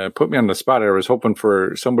 Put me on the spot. I was hoping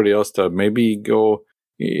for somebody else to maybe go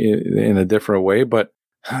in a different way. But,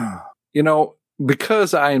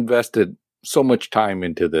 because I invested so much time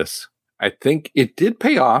into this, I think it did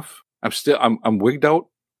pay off. I'm wigged out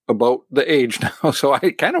about the age now. So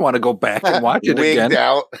I kind of want to go back and watch it again. Wigged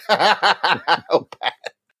out.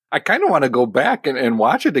 I kind of want to go back and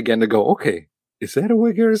watch it again to go, okay, is that a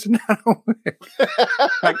wig or is it not a wig?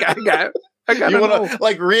 I gotta you want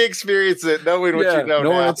to re-experience it, knowing what you know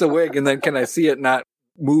knowing now. it's a wig, and then can I see it not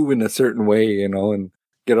move in a certain way, and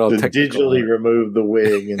get all technical. Digitally remove the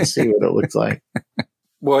wig and see what it looks like.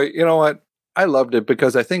 Well, you know what? I loved it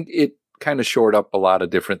because I think it kind of shored up a lot of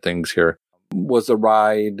different things here. Was a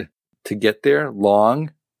ride to get there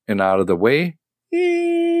long and out of the way?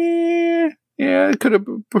 Yeah, it could have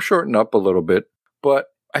shortened up a little bit, but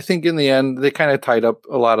I think in the end they kind of tied up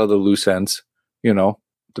a lot of the loose ends, the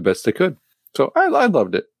best they could. So I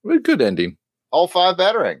loved it. A good ending. All 5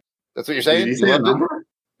 Batarang. That's what you're saying? Did you say a number?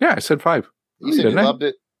 Yeah, I said 5. You said you loved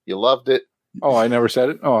it. You loved it. Oh, I never said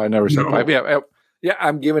it? Oh, I never said No. 5. Yeah,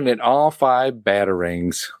 I'm giving it all 5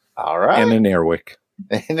 Batarangs. All right. And an Airwick.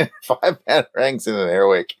 And 5 Batarangs and an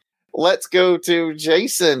Airwick. Let's go to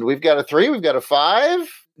Jason. We've got a 3. We've got a 5.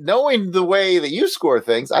 Knowing the way that you score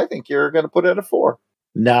things, I think you're going to put it at a 4.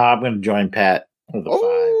 No, I'm going to join Pat with a 5.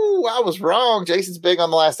 Oh, I was wrong. Jason's big on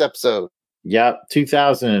the last episode. Yep,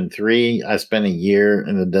 2003. I spent a year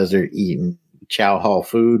in the desert eating chow hall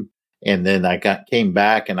food, and then I came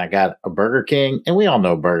back and I got a Burger King. And we all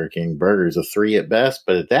know Burger King burgers a 3 at best,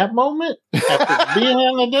 but at that moment, after being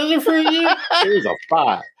in the desert for a year, it was a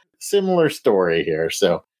 5. Similar story here.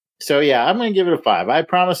 So yeah, I'm going to give it a 5. I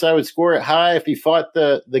promised I would score it high. If he fought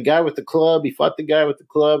the guy with the club, It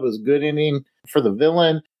was a good inning for the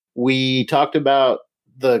villain. We talked about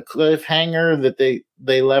the cliffhanger that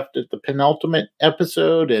they left at the penultimate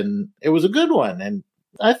episode, and it was a good one. And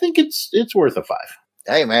I think it's worth a 5.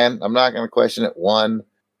 Hey, man, I'm not going to question it one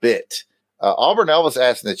bit. Auburn Elvis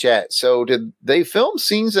asked in the chat, so did they film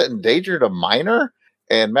scenes that endangered a minor?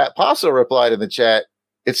 And Matt Paso replied in the chat,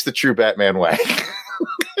 it's the true Batman way.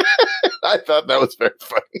 I thought that was very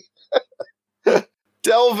funny.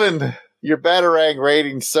 Delvin, your Batarang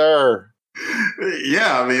rating, sir.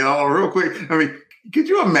 Yeah, real quick. Could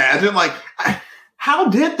you imagine, how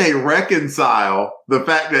did they reconcile the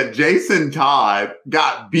fact that Jason Todd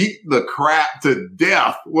got beat the crap to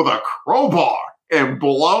death with a crowbar and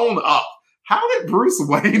blown up? How did Bruce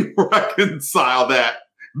Wayne reconcile that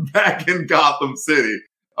back in Gotham City?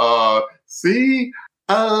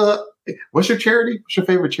 What's your charity? What's your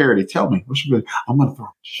favorite charity? Tell me. I'm going to throw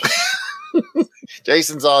it.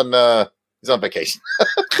 Jason's he's on vacation.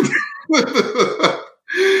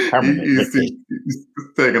 He's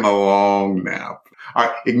taking a long nap. All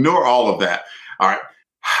right, ignore all of that. All right.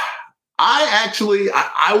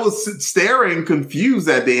 I was staring confused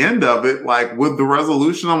at the end of it, with the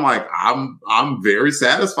resolution. I'm like, I'm very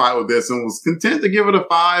satisfied with this and was content to give it a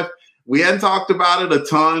 5. We hadn't talked about it a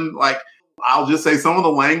ton. I'll just say some of the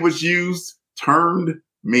language used turned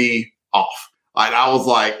me off. I was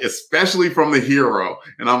like, especially from the hero.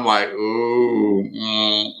 And I'm like, ooh,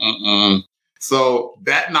 So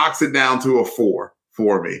that knocks it down to a 4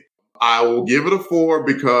 for me. I will give it a 4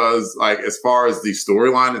 because, like, as far as the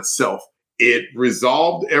storyline itself, it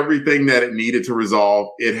resolved everything that it needed to resolve.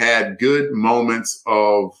 It had good moments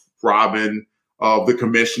of Robin, of the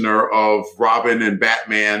Commissioner, of Robin and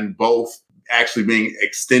Batman, both actually being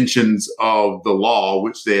extensions of the law,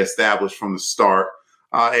 which they established from the start.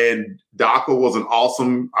 And Daka was an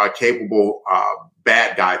awesome, capable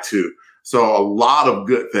bad guy, too. So a lot of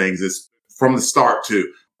good things is from the start,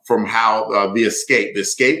 too. From how the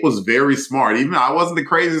escape was very smart. Even I wasn't the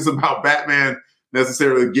craziest about Batman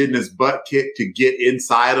necessarily getting his butt kicked to get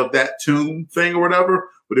inside of that tomb thing or whatever,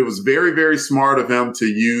 but it was very, very smart of him to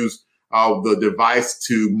use the device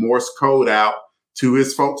to Morse code out to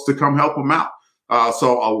his folks to come help him out.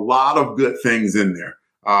 So a lot of good things in there.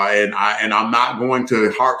 And I'm not going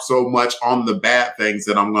to harp so much on the bad things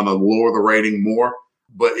that I'm going to lower the rating more,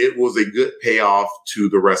 but it was a good payoff to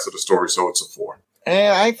the rest of the story. So it's a 4.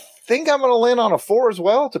 And I think I'm going to land on a 4 as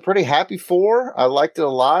well. It's a pretty happy 4. I liked it a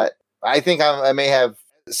lot. I think I may have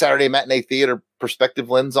Saturday Matinee Theater perspective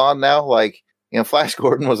lens on now. Like, Flash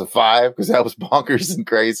Gordon was a 5 because that was bonkers and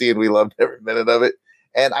crazy, and we loved every minute of it.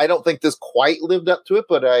 And I don't think this quite lived up to it,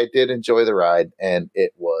 but I did enjoy the ride, and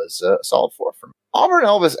it was a solid 4 for me. Auburn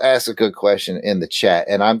Elvis asked a good question in the chat,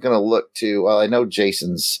 and I'm going to look to, I know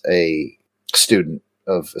Jason's a student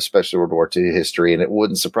of especially World War II history, and it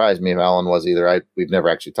wouldn't surprise me if Alan was either. We've never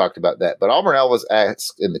actually talked about that. But Auburn Elvis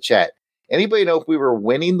asked in the chat, anybody know if we were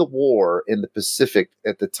winning the war in the Pacific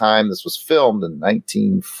at the time this was filmed in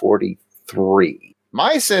 1943?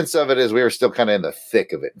 My sense of it is we were still kind of in the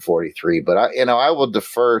thick of it in 43, but I will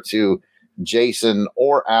defer to Jason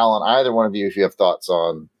or Alan, either one of you, if you have thoughts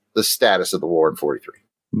on the status of the war in 43.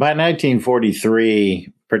 By 1943,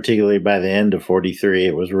 particularly by the end of 43,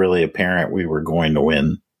 it was really apparent we were going to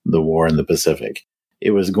win the war in the Pacific.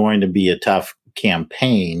 It was going to be a tough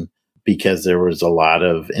campaign because there was a lot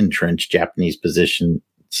of entrenched Japanese positions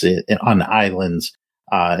on islands.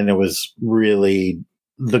 And it was really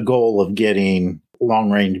the goal of getting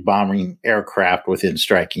long-range bombing aircraft within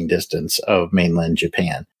striking distance of mainland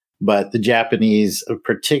Japan. But the Japanese,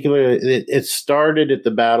 particularly, it started at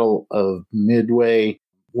the Battle of Midway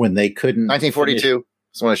when they couldn't... 1942.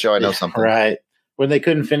 Just want to show I know something. Right. When they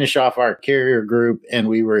couldn't finish off our carrier group, and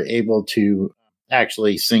we were able to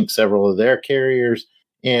actually sink several of their carriers.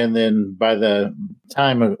 And then by the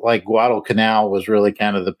time of Guadalcanal was really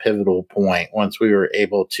kind of the pivotal point. Once we were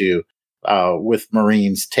able to, with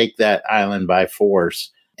Marines, take that island by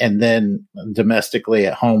force. And then domestically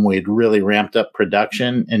at home, we'd really ramped up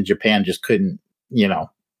production, and Japan just couldn't,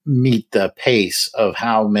 meet the pace of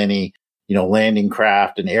how many, landing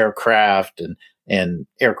craft and aircraft and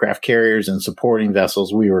aircraft carriers and supporting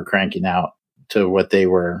vessels we were cranking out to what they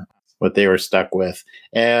were stuck with.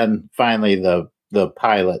 And finally, the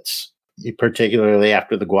pilots, particularly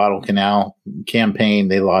after the Guadalcanal campaign,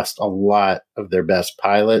 they lost a lot of their best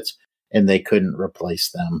pilots, and they couldn't replace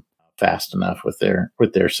them fast enough with their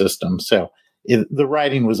system. So the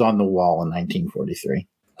writing was on the wall in 1943.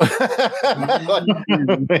 Not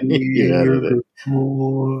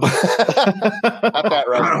that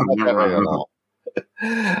right at all.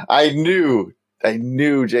 I knew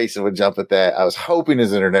Jason would jump at that. I was hoping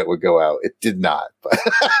his internet would go out. It did not. But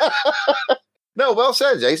no, well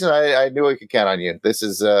said, Jason. I knew I could count on you. This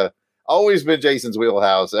is always been Jason's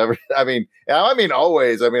wheelhouse. I mean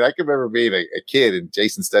always. I mean, I can remember being a kid and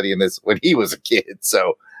Jason studying this when he was a kid.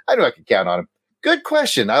 So I knew I could count on him. Good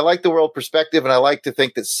question. I like the world perspective, and I like to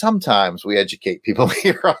think that sometimes we educate people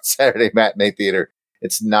here on Saturday Matinee Theater.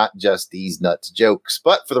 It's not just these nuts jokes,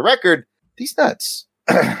 but for the record, these nuts.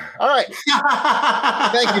 All right.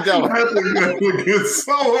 Thank you, Dylan. It's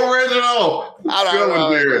so original.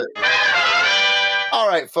 All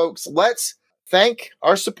right, folks, let's thank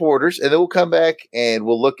our supporters, and then we'll come back and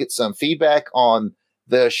we'll look at some feedback on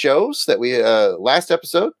the shows that we, the last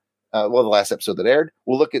episode that aired.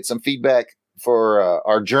 We'll look at some feedback for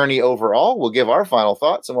our journey overall. We'll give our final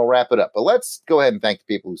thoughts and we'll wrap it up. But let's go ahead and thank the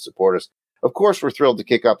people who support us. Of course, we're thrilled to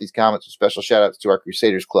kick off these comments with special shout outs to our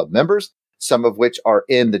Crusaders Club members, some of which are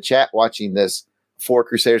in the chat watching this for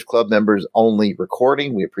Crusaders Club members only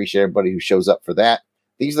recording. We appreciate everybody who shows up for that.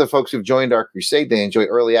 These are the folks who've joined our crusade. They enjoy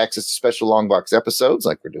early access to special long box episodes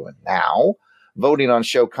like we're doing now, voting on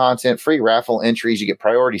show content, free raffle entries. You get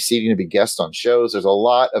priority seating to be guests on shows. There's a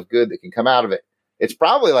lot of good that can come out of it. It's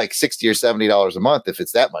probably like $60 or $70 a month if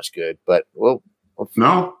it's that much good, but no, it's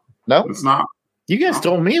not. You guys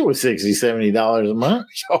told me it was $60, $70 a month.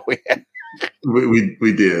 Oh, yeah.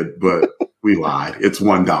 We did, but we lied. It's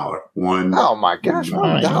 $1. Oh my gosh,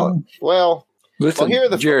 $1. Well, listen, here are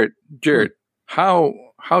the Jared. How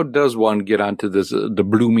how does one get onto this the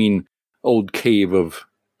blooming old cave of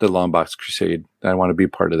the Longbox Crusade? I want to be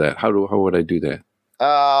part of that. How would I do that?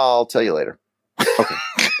 I'll tell you later. Okay.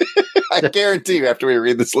 I guarantee you, after we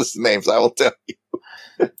read this list of names, I will tell you.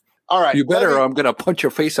 All right. You better, or I'm going to punch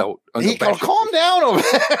your face out. Calm down over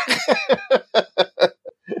there.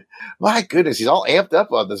 My goodness, he's all amped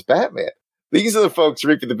up on this Batman. These are the folks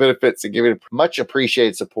reaping the benefits and giving much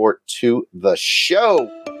appreciated support to the show.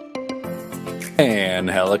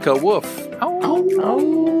 Angelica Wolf.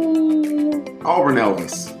 Auburn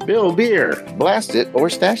Elvis. Bill Beer. Blast it or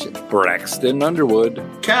stash it. Braxton Underwood.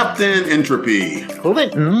 Captain Entropy.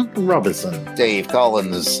 Clinton Robinson. Dave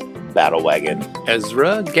Collins. Battle Wagon.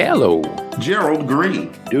 Ezra Gallo. Gerald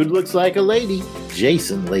Green. Dude looks like a lady.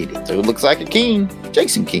 Jason Lady. Dude looks like a king.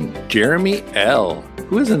 Jason King. Jeremy L.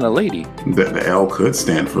 Who isn't a lady? The L could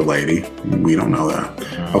stand for lady. We don't know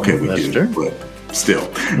that. Okay, we That's do, true. but still.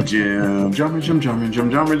 Jim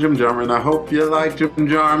Jarman. I hope you like Jim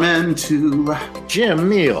Jarman too. Jim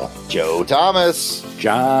Meal. Joe Thomas.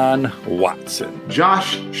 John Watson.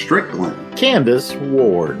 Josh Strickland. Candace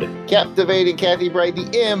Ward. Captivating Kathy Bright, the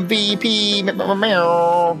MVP.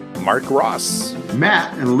 Mark Ross.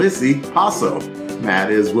 Matt and Lissy Paso.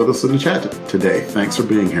 Matt is with us in the chat today. Thanks for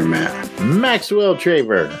being here, Matt. Maxwell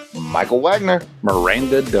Traver. Michael Wagner.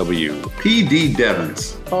 Miranda W. PD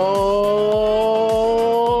Devons. Oh,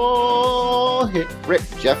 hit. Rick,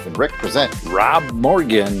 Jeff, and Rick present. Rob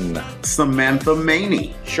Morgan. Samantha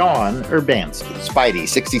Maney. Sean Urbanski. Spidey,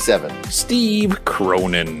 67. Steve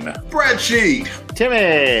Cronin. Spreadsheet.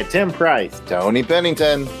 Tim Price. Tony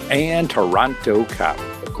Pennington. And Toronto Cop.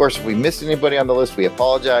 Of course, if we missed anybody on the list, we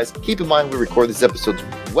apologize. Keep in mind, we record these episodes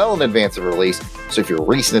well in advance of release, so if you're a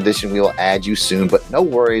recent addition, we will add you soon, but no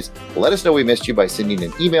worries. Let us know we missed you by sending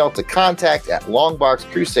an email to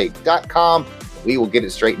contact@longboxcrusade.com. We will get it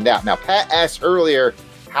straightened out. Now, Pat asked earlier,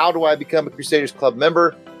 how do I become a Crusaders Club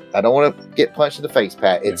member? I don't want to get punched in the face,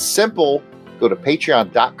 Pat. It's simple. Go to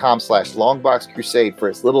patreon.com/longboxcrusade for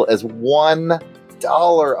as little as $1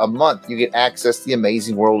 a month. You get access to the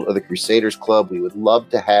amazing world of the Crusaders Club. We would love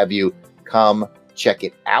to have you come check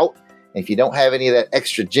it out. And if you don't have any of that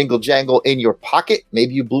extra jingle jangle in your pocket,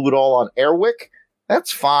 maybe you blew it all on Airwick,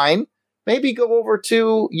 that's fine. Maybe go over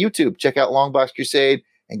to YouTube, check out Longbox Crusade,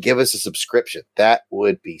 and give us a subscription. That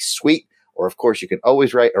would be sweet. Or, of course, you can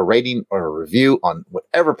always write a rating or a review on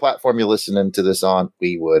whatever platform you're listening to this on.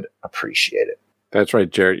 We would appreciate it. That's right,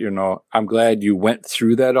 Jarrett. I'm glad you went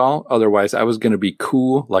through that all. Otherwise, I was going to be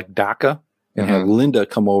cool like DACA and have Linda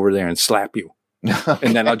come over there and slap you.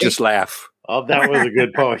 And then I'll just laugh. Oh, that was a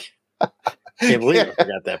good point. Can't believe I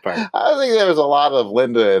forgot that part. I think there was a lot of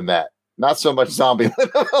Linda in that. Not so much zombie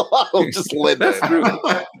Linda, a lot of just Linda. That's true.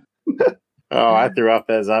 Oh, I threw off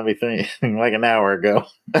that zombie thing like an hour ago.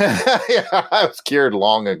 Yeah, I was cured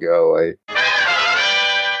long ago.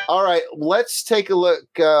 All right, let's take a look.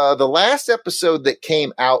 The last episode that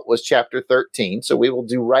came out was Chapter 13, so we will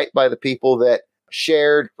do right by the people that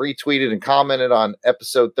shared, retweeted, and commented on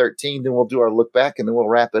Episode 13. Then we'll do our look back, and then we'll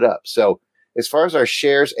wrap it up. So as far as our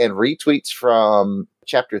shares and retweets from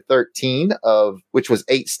Chapter 13, which was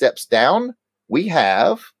 8 Steps Down, we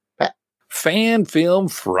have... Fan Film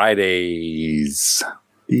Fridays.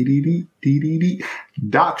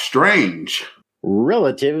 Doc Strange.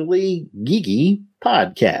 Relatively Geeky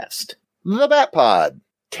Podcast. The Bat Pod.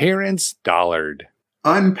 Terrence Dollard.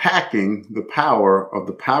 Unpacking the power of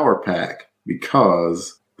the Power Pack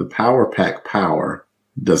because the Power Pack power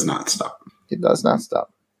does not stop. It does not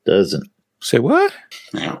stop. Doesn't. Say what?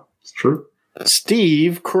 Yeah, it's true.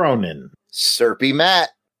 Steve Cronin. Sirpy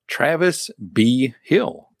Matt. Travis B.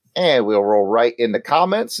 Hill. And we'll roll right into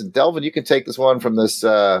comments. And Delvin, you can take this one from this,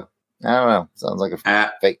 I don't know. Sounds like a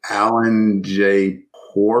fake. Alan J.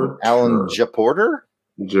 Porter. Alan J. Porter?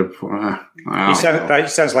 He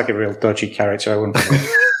sounds like a real dodgy character. I wouldn't.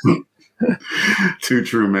 Too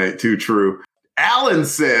true, mate. Too true. Alan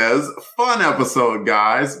says, fun episode,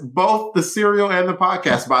 guys. Both the serial and the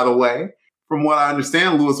podcast, by the way. From what I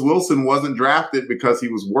understand, Lewis Wilson wasn't drafted because he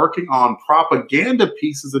was working on propaganda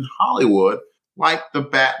pieces in Hollywood, like the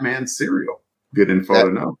Batman serial. Good info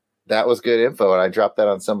to know. That was good info, and I dropped that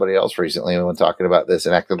on somebody else recently when talking about this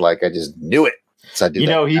and acted like I just knew it. So I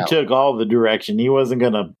do he took all the direction. He wasn't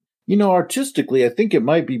going to, artistically, I think it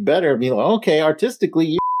might be better. Be like, okay, artistically,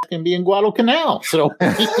 you can be in Guadalcanal. So,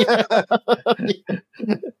 I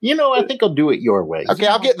think I'll do it your way. Okay,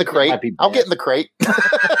 I'll get in the crate. I'll get in the crate.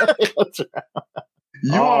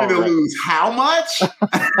 You want me to lose how much?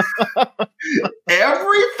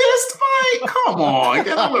 Every fist fight? Come on,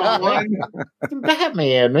 get a little one.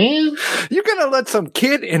 Batman, man. You're going to let some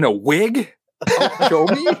kid in a wig Show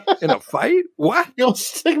me in a fight? What? You'll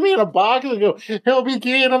stick me in a box and go, help me,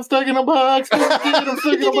 kid, I'm stuck in a box. Help me, kid, I'm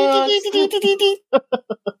stuck in a box.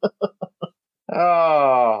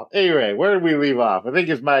 Oh, anyway, where did we leave off? I think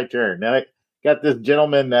it's my turn. Now, I got this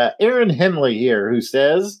gentleman, Aaron Henley here, who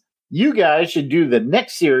says, you guys should do the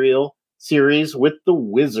next series with the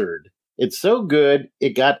Wizard. It's so good,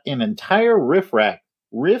 it got an entire riff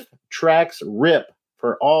tracks rip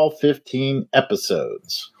for all 15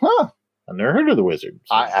 episodes. Huh. I've never heard of the Wizard.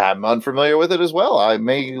 So. I'm unfamiliar with it as well. I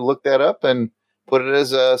may look that up and put it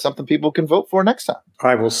as something people can vote for next time.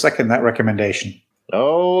 I will second that recommendation.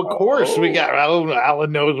 Oh, of course. We got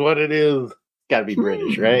Alan knows what it is. Got to be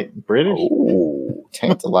British, right? British? Oh,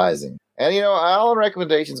 tantalizing. And, Alan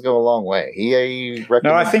recommendations go a long way. He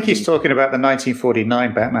No, I think he's talking about the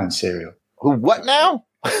 1949 Batman serial. What now?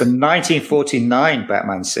 The 1949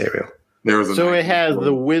 Batman serial. So it has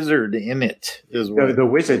the Wizard in it. The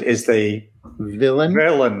Wizard is the villain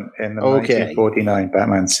in the 1949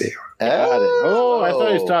 Batman serial. Got it. Oh, I thought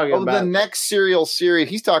he was talking about the next serial series.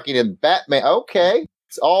 He's talking in Batman. Okay.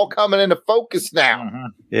 It's all coming into focus now. Mm-hmm.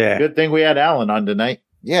 Yeah. Good thing we had Alan on tonight.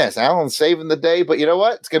 Yes, Alan's saving the day, but you know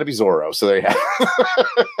what? It's going to be Zorro. So there you have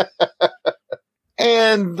it.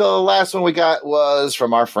 And the last one we got was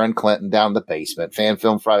from our friend Clinton down in the basement. Fan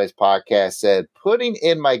Film Fridays podcast said, putting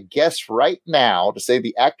in my guess right now to say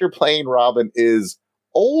the actor playing Robin is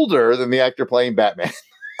older than the actor playing Batman.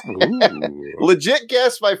 Legit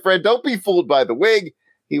guess, my friend. Don't be fooled by the wig.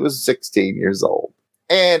 He was 16 years old.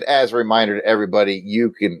 And as a reminder to everybody,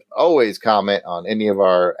 you can always comment on any of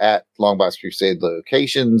our at Longbox Crusade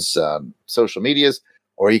locations, social medias,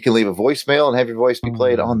 or you can leave a voicemail and have your voice be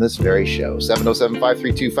played on this very show.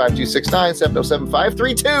 707-532-5269,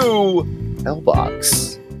 707-532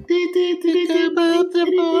 L-Box.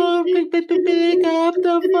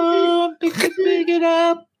 Pick it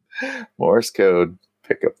up. Morse code,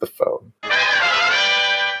 pick up the phone.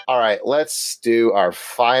 All right, let's do our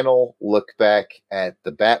final look back at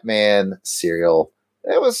the Batman serial.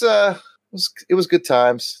 It was good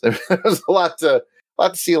times. There was a lot to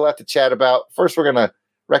see, a lot to chat about. First, we're gonna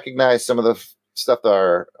recognize some of the stuff that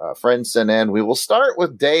our friends sent in. We will start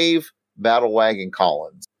with Dave Battlewagon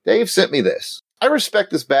Collins. Dave sent me this. I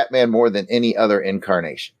respect this Batman more than any other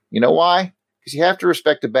incarnation. You know why? Because you have to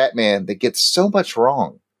respect a Batman that gets so much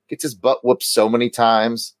wrong, gets his butt whooped so many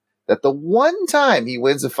times, that the one time he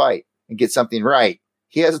wins a fight and gets something right,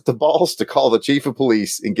 he has the balls to call the chief of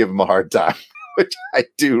police and give him a hard time, which I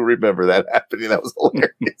do remember that happening. That was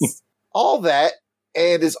hilarious. All that,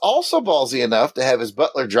 and is also ballsy enough to have his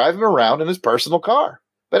butler drive him around in his personal car.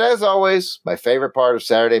 But as always, my favorite part of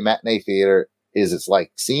Saturday matinee theater is it's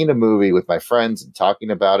like seeing a movie with my friends and talking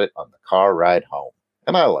about it on the car ride home.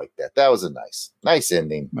 And I like that. That was a nice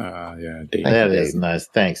ending. Yeah, Dave. That is nice.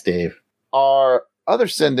 Thanks, Dave. Our other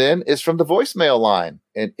send in is from the voicemail line,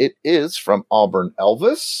 and it is from Auburn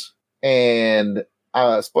Elvis. And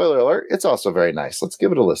spoiler alert, it's also very nice. Let's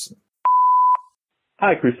give it a listen.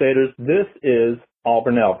 Hi, Crusaders. This is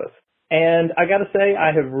Auburn Elvis. And I got to say,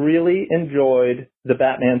 I have really enjoyed the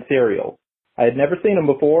Batman serial. I had never seen them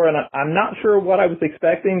before, and I'm not sure what I was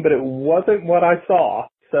expecting, but it wasn't what I saw.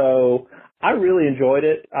 So I really enjoyed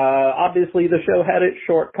it. Obviously, the show had its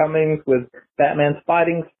shortcomings with Batman's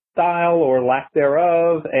fighting style or lack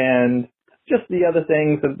thereof, and just the other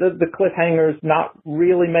things, the cliffhangers not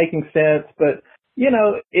really making sense, but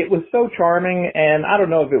it was so charming, and I don't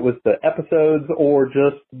know if it was the episodes or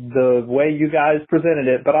just the way you guys presented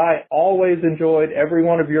it, but I always enjoyed every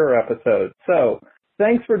one of your episodes. So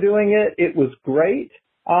thanks for doing it. It was great.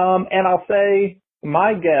 And I'll say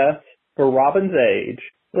my guess for Robin's age,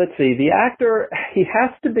 let's see, the actor, he's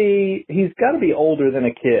got to be older than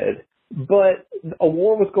a kid. But a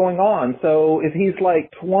war was going on, so if he's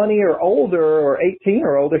like 20 or older or 18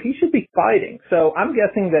 or older, he should be fighting. So I'm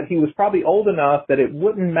guessing that he was probably old enough that it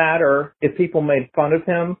wouldn't matter if people made fun of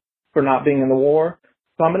him for not being in the war.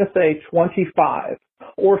 So I'm going to say 25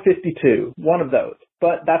 or 52, one of those.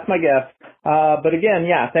 But that's my guess. But again,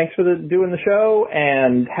 yeah, thanks for doing the show,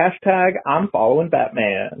 and hashtag I'm following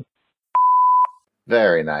Batman.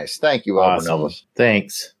 Very nice. Thank you, Auburn Elvis.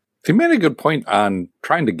 Thanks. He made a good point on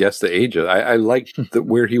trying to guess the age. I liked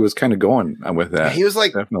where he was kind of going with that. He was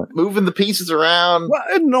like moving the pieces around. Well,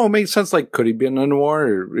 no, it made sense. Like, could he be in the war?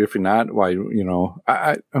 Or if not, why,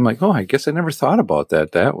 I'm like, I guess I never thought about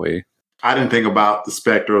that way. I didn't think about the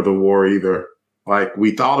specter of the war either. Like,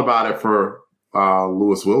 we thought about it for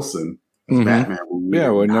Lewis Wilson as Batman.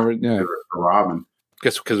 We never, for Robin.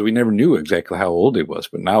 Guess because we never knew exactly how old he was,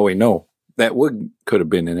 but now we know that could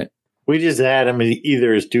have been in it. We just had him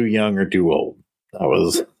either as too young or too old. That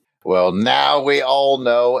was Well, now we all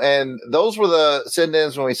know. And those were the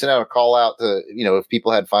send-ins when we sent out a call out to, if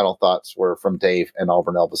people had final thoughts, were from Dave and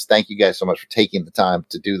Auburn Elvis. Thank you guys so much for taking the time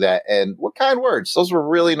to do that. And what kind words? Those were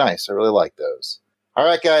really nice. I really like those. All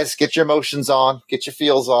right, guys, get your emotions on, get your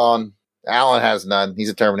feels on. Alan has none. He's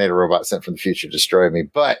a Terminator robot sent from the future to destroy me.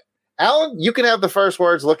 But Alan, you can have the first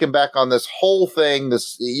words looking back on this whole thing.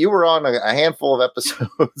 You were on a handful of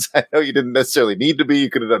episodes. I know you didn't necessarily need to be. You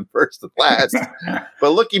could have done first and last.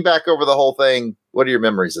 But looking back over the whole thing, what are your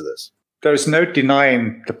memories of this? There's no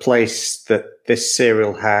denying the place that this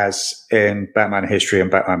serial has in Batman history and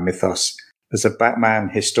Batman mythos. As a Batman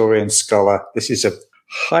historian scholar, this is a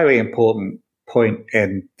highly important point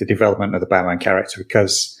in the development of the Batman character,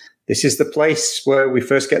 because this is the place where we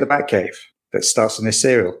first get the Batcave that starts in this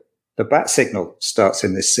serial. The bat signal starts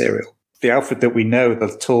in this serial. The Alfred that we know, the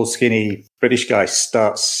tall, skinny British guy,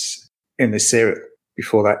 starts in this serial.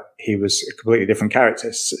 Before that, he was a completely different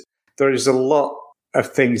character. So there is a lot of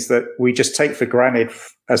things that we just take for granted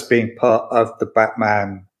as being part of the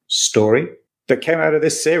Batman story that came out of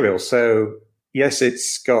this serial. So yes,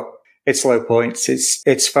 it's got its low points.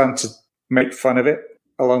 It's fun to make fun of it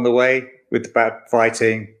along the way with the bat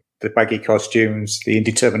fighting, the baggy costumes, the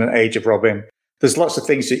indeterminate age of Robin. There's lots of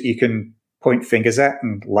things that you can point fingers at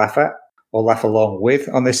and laugh at or laugh along with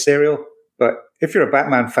on this serial. But if you're a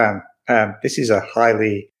Batman fan, this is a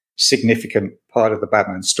highly significant part of the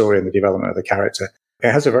Batman story and the development of the character.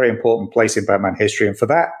 It has a very important place in Batman history. And for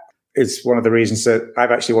that is one of the reasons that I've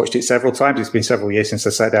actually watched it several times. It's been several years since I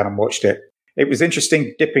sat down and watched it. It was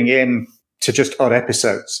interesting dipping in to just odd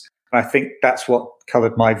episodes. And I think that's what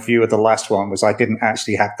colored my view of the last one, was I didn't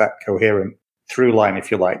actually have that coherent through line, if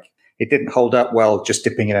you like. It didn't hold up well just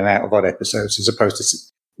dipping in and out of odd episodes as opposed to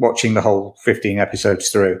watching the whole 15 episodes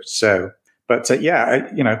through. So, but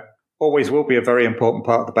always will be a very important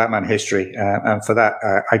part of the Batman history. And for that,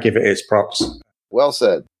 I give it its props. Well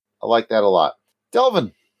said. I like that a lot.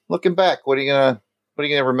 Delvin, looking back, what are you gonna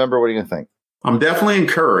remember? What are you gonna think? I'm definitely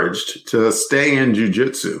encouraged to stay in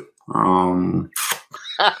jiu-jitsu.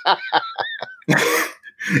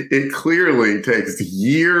 It clearly takes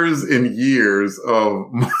years and years of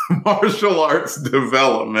martial arts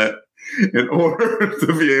development in order to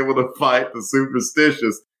be able to fight the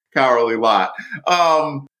superstitious cowardly lot.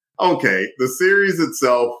 Okay, the series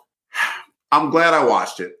itself, I'm glad I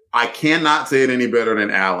watched it. I cannot say it any better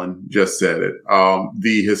than Alan just said it.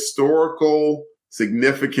 The historical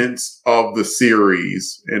significance of the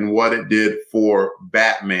series and what it did for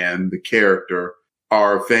Batman, the character,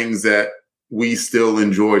 are things that we still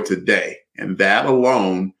enjoy today. And that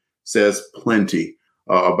alone says plenty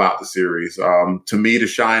about the series. To me, the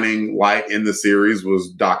shining light in the series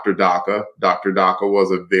was Dr. Daka. Dr. Daka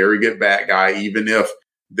was a very good bad guy, even if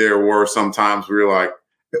there were some times we were like,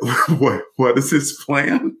 what is his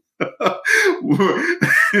plan? I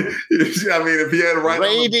mean, if he had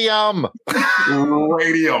radium.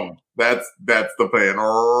 Radium. That's the plan.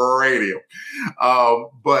 Radium.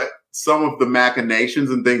 But some of the machinations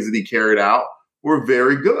and things that he carried out were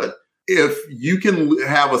very good. If you can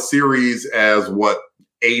have a series as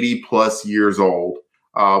 80 plus years old,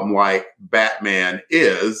 like Batman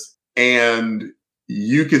is, and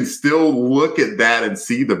you can still look at that and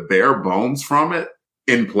see the bare bones from it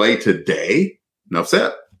in play today, enough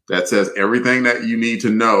said. That says everything that you need to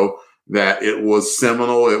know, that it was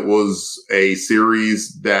seminal. It was a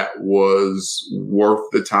series that was worth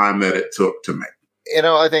the time that it took to make.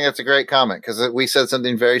 I think that's a great comment, because we said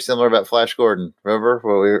something very similar about Flash Gordon. Remember,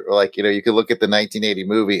 where we were like, you could look at the 1980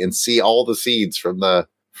 movie and see all the seeds from the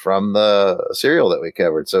serial that we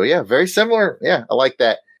covered. So yeah, very similar. Yeah, I like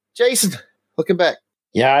that. Jason, looking back.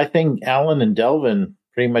 Yeah, I think Alan and Delvin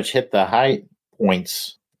pretty much hit the high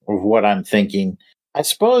points of what I'm thinking. I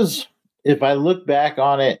suppose if I look back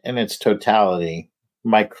on it in its totality,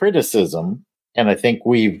 my criticism, and I think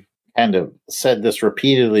we've kind of said this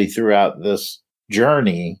repeatedly throughout this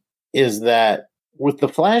journey, is that with the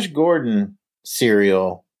Flash Gordon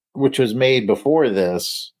serial, which was made before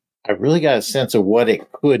this, I really got a sense of what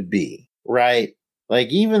it could be, right? Like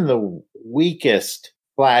even the weakest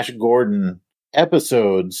Flash Gordon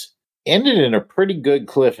episodes ended in a pretty good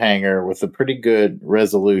cliffhanger with a pretty good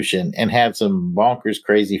resolution and had some bonkers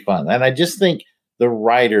crazy fun. And I just think the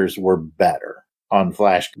writers were better on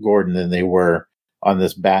Flash Gordon than they were on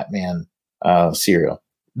this Batman serial.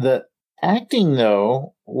 The acting,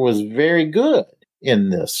 though, was very good in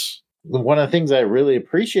this. One of the things I really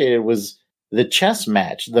appreciated was the chess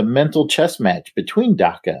match, the mental chess match between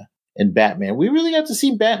Daka and Batman. We really got to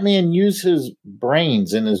see Batman use his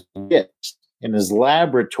brains and his wits in his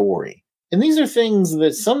laboratory And these are things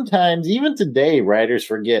that sometimes, even today, writers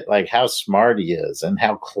forget, like how smart he is and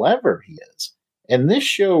how clever he is. And this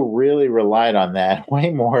show really relied on that way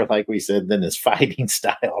more, like we said, than his fighting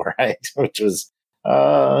style, right? Which was,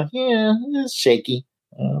 it's shaky,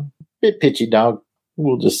 bit pitchy dog,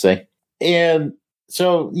 we'll just say. And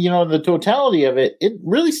so, the totality of it, it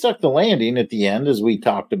really stuck the landing at the end, as we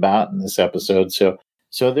talked about in this episode. So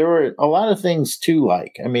there were a lot of things to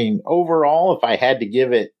like. I mean, overall, if I had to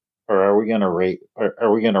give it, or are we going to rate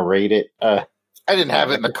it? I didn't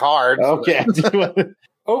have it in the card. Okay.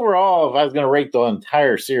 Overall, if I was going to rate the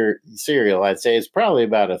entire serial, I'd say it's probably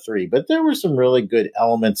about a 3. But there were some really good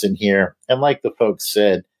elements in here. And like the folks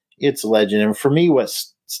said, it's legend. And for me, what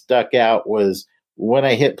stuck out was when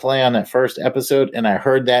I hit play on that first episode and I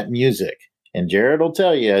heard that music. And Jared will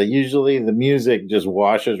tell you, usually the music just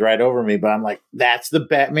washes right over me. But I'm like, that's the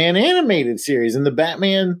Batman animated series and the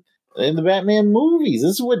Batman movies.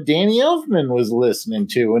 This is what Danny Elfman was listening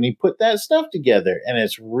to when he put that stuff together. And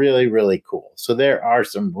it's really, really cool. So there are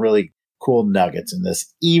some really cool nuggets in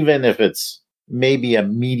this, even if it's maybe a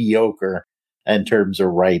mediocre in terms of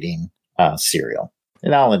writing serial.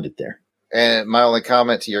 And I'll end it there. And my only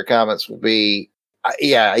comment to your comments will be,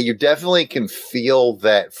 you definitely can feel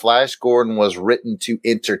that Flash Gordon was written to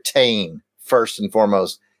entertain first and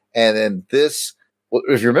foremost. And then this,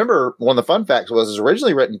 if you remember, one of the fun facts was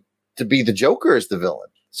originally written to be the Joker as the villain.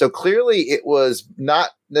 So clearly it was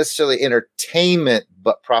not necessarily entertainment,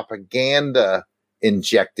 but propaganda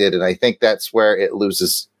injected. And I think that's where it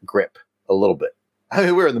loses grip a little bit. I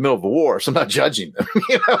mean, we're in the middle of a war, so I'm not judging them.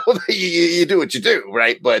 You do what you do,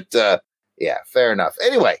 right? But fair enough.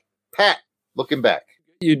 Anyway, Pat, looking back.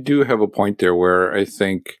 You do have a point there where I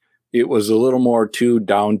think it was a little more too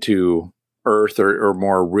down to earth or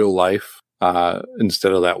more real life.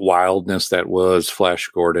 Instead of that wildness that was Flash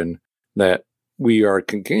Gordon, that we are,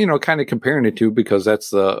 kind of comparing it to, because that's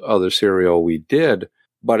the other serial we did.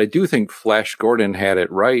 But I do think Flash Gordon had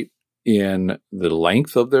it right in the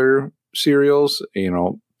length of their serials.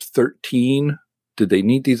 13. Did they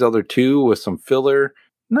need these other 2 with some filler?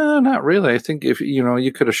 No, not really. I think if,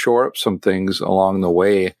 you could have shore up some things along the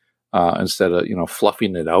way instead of,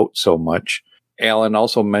 fluffing it out so much. Alan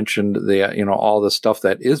also mentioned all the stuff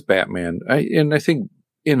that is Batman. And I think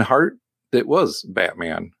in heart, it was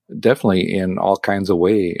Batman, definitely in all kinds of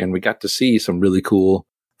way. And we got to see some really cool,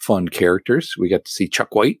 fun characters. We got to see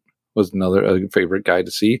Chuck White was another favorite guy to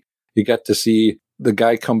see. You got to see the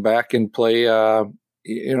guy come back and play, some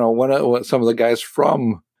of the guys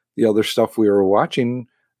from the other stuff we were watching,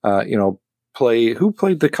 who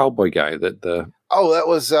played the cowboy guy Oh, that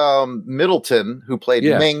was Middleton, who played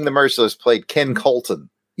Ming the Merciless, played Ken Colton.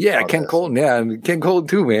 Yeah, Ken Colton. Yeah, and Ken Colton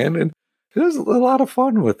too, man. And it was a lot of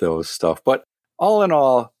fun with those stuff. But all in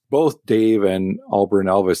all, both Dave and Auburn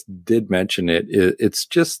Elvis did mention it. It's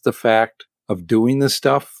just the fact of doing this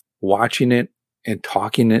stuff, watching it, and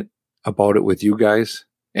talking about it with you guys,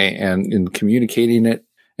 and communicating it,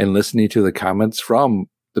 and listening to the comments from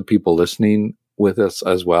the people listening with us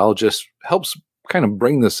as well, just helps kind of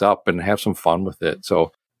bring this up and have some fun with it.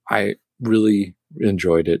 So I really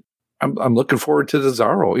enjoyed it. I'm looking forward to the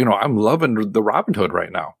Zorro. I'm loving the Robin Hood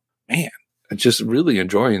right now. Man, I'm just really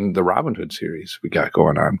enjoying the Robin Hood series we got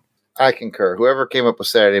going on. I concur. Whoever came up with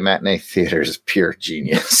Saturday Matinee Theater is pure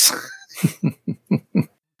genius.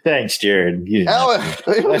 Thanks, Jared.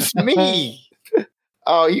 It was me.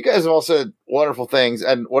 Oh, you guys have all said wonderful things.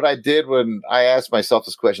 And what I did when I asked myself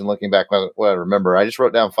this question, looking back what I remember, I just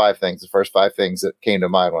wrote down 5 things, the first 5 things that came to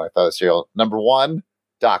mind when I thought of serial. Number 1,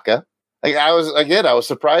 DACA. I was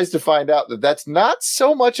surprised to find out that that's not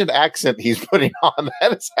so much an accent he's putting on.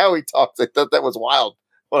 That is how he talks. I thought that was wild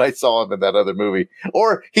when I saw him in that other movie.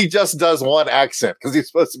 Or he just does one accent because he's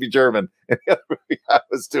supposed to be German in the other movie I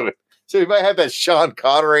was doing. So he might have that Sean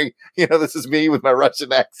Connery, this is me with my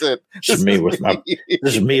Russian accent. This is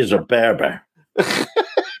me as a berber.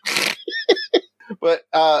 But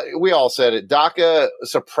we all said it. DACA,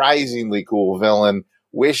 surprisingly cool villain.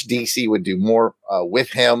 Wish DC would do more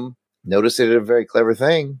with him. Noticed it did a very clever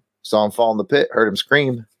thing. Saw him fall in the pit, heard him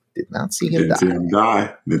scream. Did not see him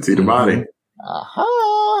die. Didn't see the body.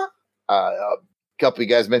 Uh-huh. A couple of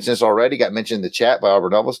you guys mentioned this already. Got mentioned in the chat by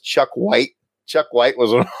Auburn Elvis. Chuck White. Chuck White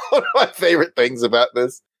was one of my favorite things about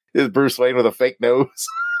this. Is Bruce Wayne with a fake nose.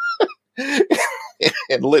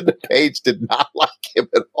 And Linda Page did not like him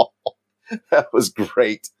at all. That was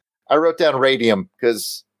great. I wrote down radium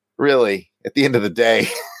because really, at the end of the day,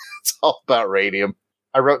 it's all about radium.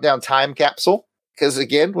 I wrote down time capsule because,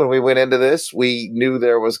 again, when we went into this, we knew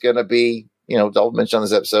there was going to be, Dalton mentioned on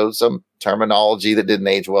this episode, some terminology that didn't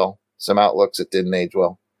age well, some outlooks that didn't age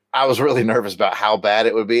well. I was really nervous about how bad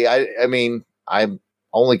it would be. I mean, I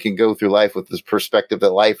only can go through life with this perspective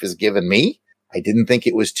that life has given me. I didn't think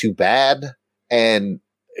it was too bad. And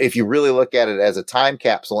if you really look at it as a time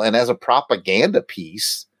capsule and as a propaganda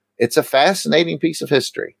piece, it's a fascinating piece of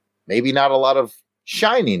history. Maybe not a lot of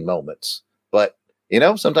shining moments, but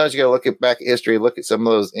sometimes you got to look back at history, look at some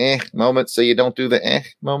of those moments so you don't do the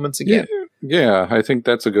moments again. Yeah, I think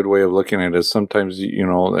that's a good way of looking at it. Sometimes,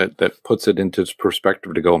 that puts it into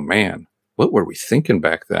perspective to go, man, what were we thinking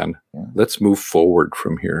back then? Yeah. Let's move forward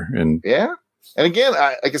from here. And yeah. And again,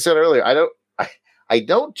 like I said earlier, I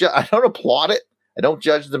don't applaud it. I don't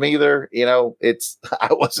judge them either. I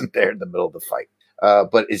wasn't there in the middle of the fight.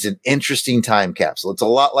 But it's an interesting time capsule. It's a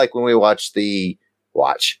lot like when we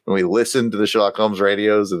when we listen to the Sherlock Holmes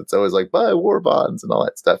radios, and it's always like, buy war bonds and all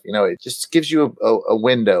that stuff. It just gives you a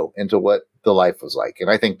window into what the life was like. And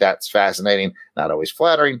I think that's fascinating. Not always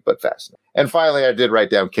flattering, but fascinating. And finally, I did write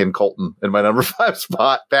down Ken Colton in my number 5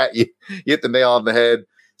 spot. Pat, you hit the nail on the head.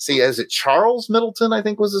 See, is it Charles Middleton, I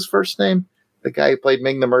think was his first name? The guy who played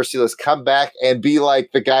Ming the Merciless come back and be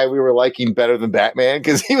like the guy we were liking better than Batman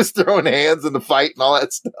because he was throwing hands in the fight and all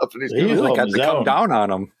that stuff. And he really got to come down on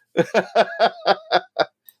him.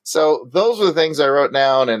 So those are the things I wrote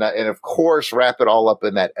down, and of course wrap it all up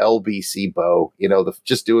in that LBC bow.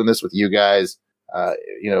 Just doing this with you guys.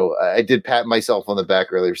 I did pat myself on the back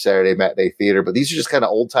earlier Saturday Matinee Theater, but these are just kind of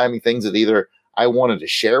old timey things that either I wanted to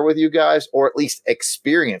share with you guys or at least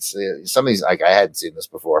experience. Some of these, like I hadn't seen this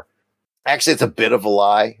before. Actually, it's a bit of a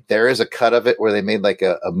lie. There is a cut of it where they made like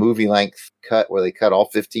a movie length cut where they cut all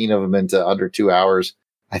 15 of them into under 2 hours.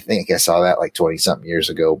 I think I saw that like 20 something years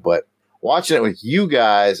ago, but watching it with you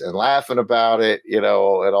guys and laughing about it, and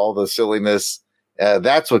all the silliness,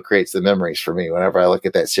 that's what creates the memories for me. Whenever I look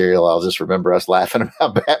at that serial, I'll just remember us laughing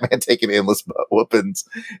about Batman taking endless whoopings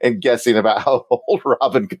and guessing about how old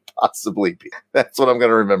Robin could possibly be. That's what I'm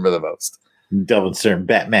going to remember the most. Double certain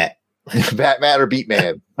Batman. Batman or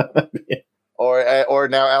Beatman. Or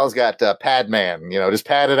now Al's got Padman, just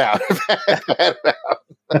pad it out. Pad it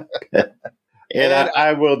out. And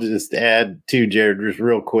I will just add to Jared just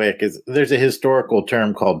real quick is there's a historical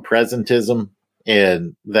term called presentism,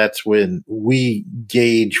 and that's when we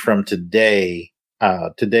gauge from today's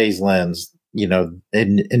lens,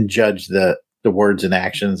 and judge the words and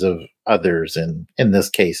actions of others, and in this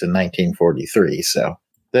case in 1943. So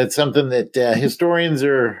that's something that historians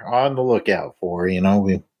are on the lookout for.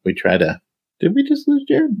 We try to. Did we just lose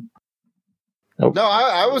Jared? Nope. No,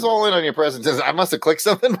 I was all in on your presentism. I must have clicked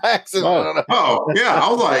something by accident. Oh, yeah. I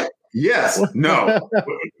was like, yes, no.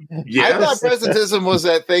 Yes. I thought presentism was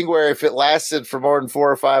that thing where if it lasted for more than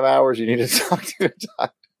 4 or 5 hours, you need to talk to a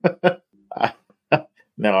doctor.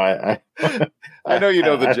 No, I know you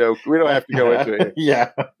know the joke. We don't have to go into it. Yeah.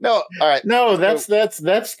 No, all right. No, that's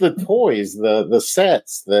the toys, the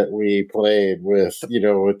sets that we played with,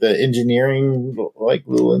 with the engineering, like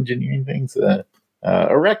little engineering things,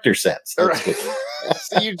 erector sets. So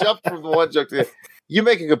you jumped from the one joke to the other. You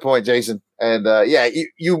make a good point, Jason. And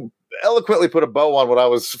you eloquently put a bow on what I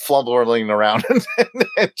was fumbling around and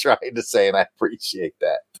trying to say, and I appreciate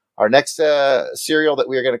that. Our next serial that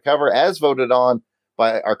we are going to cover, as voted on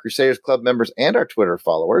by our Crusaders Club members and our Twitter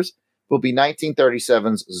followers, will be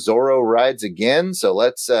 1937's Zorro Rides Again. So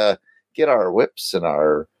let's get our whips and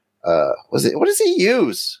our what does he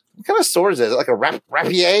use? What kind of sword is it? Is it like a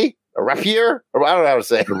rapier? A rapier? Or I don't know how to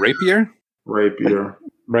say it. A rapier? Rapier.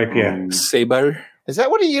 Saber. Is that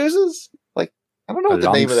what he uses? Like, I don't know what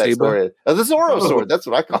the name of that sword is. Oh, the Zorro sword. That's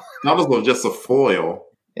what I call it. That was just a foil.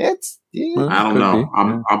 It's, yeah. I don't know.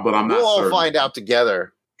 But I'm not We'll all certain. find out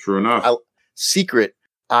together. True enough. Secret,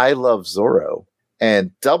 I love Zorro.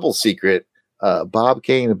 And double secret, Bob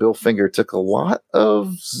Kane and Bill Finger took a lot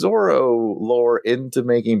of Zorro lore into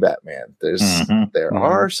making Batman. There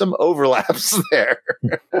are some overlaps there.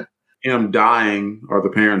 Him dying, or the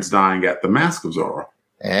parents dying at the Mask of Zorro.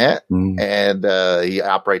 And he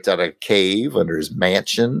operates out of a cave under his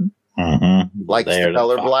mansion. Likes the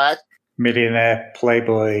color black. Millionaire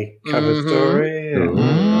Playboy cover story.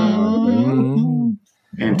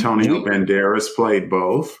 Antonio Banderas played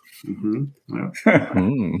both. I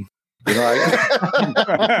mean,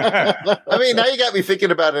 now you got me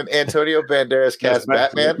thinking about an Antonio Banderas cast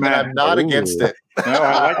Batman, and I'm not against it. No,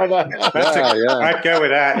 I like that. I'd go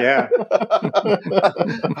with that, yeah.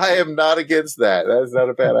 I am not against that. That's not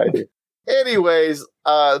a bad idea. Anyways,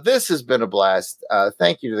 this has been a blast.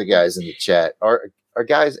 Thank you to the guys in the chat, our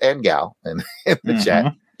guys and gal in the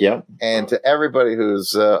chat. Yep. And to everybody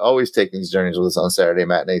who's always taking these journeys with us on Saturday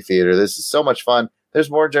Matinee Theater. This is so much fun. There's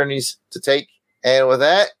more journeys to take. And with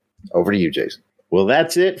that, over to you, Jason. Well,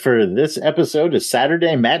 that's it for this episode of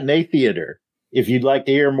Saturday Matinee Theater. If you'd like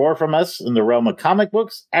to hear more from us in the realm of comic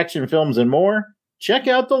books, action films, and more, check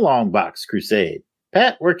out the Long Box Crusade.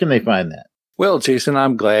 Pat, where can they find that? Well, Jason,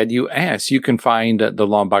 I'm glad you asked. You can find the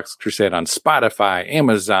Long Box Crusade on Spotify,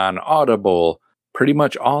 Amazon, Audible, pretty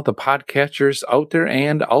much all the podcatchers out there,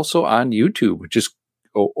 and also on YouTube. Just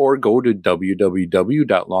or go to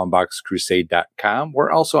www.longboxcrusade.com.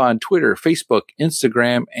 We're also on Twitter, Facebook,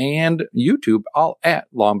 Instagram, and YouTube, all at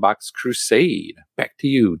Longbox Crusade. Back to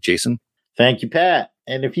you, Jason. Thank you, Pat.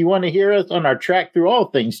 And if you want to hear us on our track through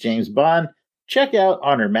all things James Bond, check out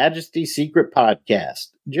On Her Majesty's Secret Podcast.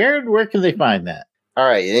 Jared, where can they find that? All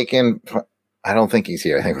right, they can. I don't think he's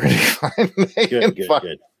here. I think we're going to find.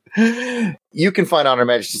 Good. You can find On Her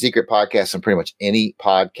Majesty's Secret Podcast on pretty much any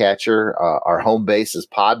podcatcher. Our home base is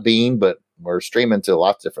Podbean, but we're streaming to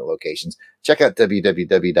lots of different locations. Check out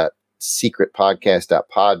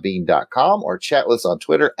www.secretpodcast.podbean.com or chat with us on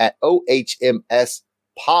Twitter at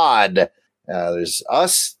OHMSPod. There's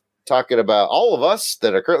us talking about, all of us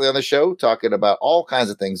that are currently on the show, talking about all kinds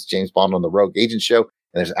of things James Bond on the Rogue Agent Show.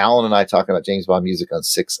 And there's Alan and I talking about James Bond music on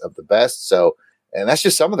 6 of the Best. And that's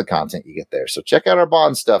just some of the content you get there. So check out our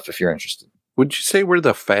Bond stuff if you're interested. Would you say we're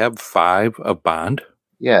the Fab Five of Bond?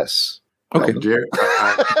 Yes. Okay. Jared,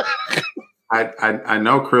 I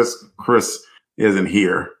know Chris isn't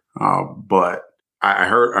here, but I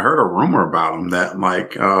heard a rumor about him that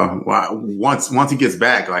once he gets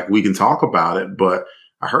back, we can talk about it. But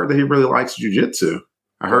I heard that he really likes jujitsu.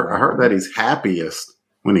 I heard that he's happiest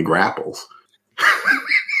when he grapples.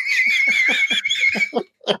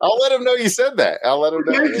 I'll let him know you said that. I'll let him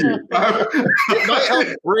know. Thank you. It might help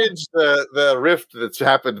bridge the rift that's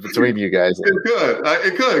happened between you guys.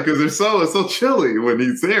 It could, because it's so chilly when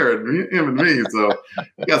he's there, him and me. So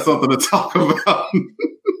we got something to talk about.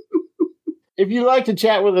 If you'd like to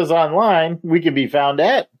chat with us online, we can be found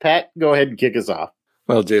at Pat. Go ahead and kick us off.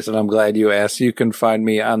 Well, Jason, I'm glad you asked. You can find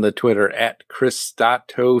me on the Twitter at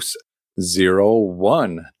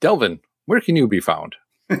Christatos01. Delvin, where can you be found?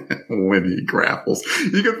 When he grapples.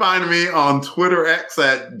 You can find me on Twitter X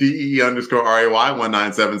at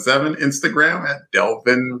DE_RAY1977, Instagram at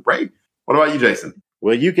Delvin Ray. What about you, Jason?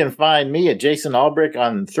 Well, you can find me at Jason Albrecht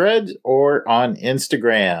on Threads or on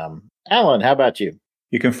Instagram. Alan, how about you?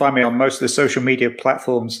 You can find me on most of the social media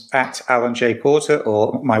platforms at Alan J. Porter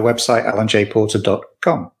or my website,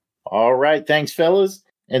 alanjporter.com. All right. Thanks, fellas.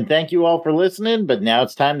 And thank you all for listening. But now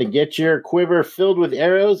it's time to get your quiver filled with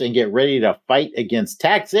arrows and get ready to fight against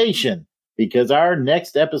taxation, because our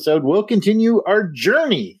next episode will continue our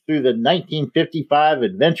journey through the 1955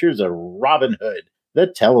 adventures of Robin Hood, the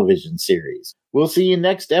television series. We'll see you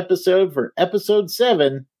next episode for episode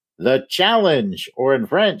 7, The Challenge, or in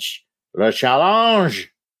French, Le Challenge.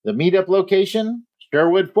 The meetup location,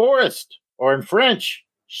 Sherwood Forest, or in French,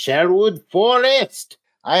 Sherwood Forest.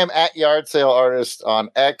 I am at Yard Sale Artist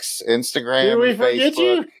on X, Instagram, Did we forget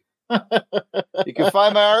Facebook. You can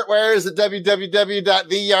find my artwares at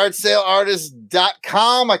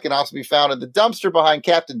www.theyardsaleartist.com. I can also be found in the dumpster behind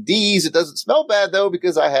Captain D's. It doesn't smell bad, though,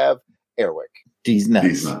 because I have Airwick. D's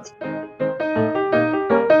nuts.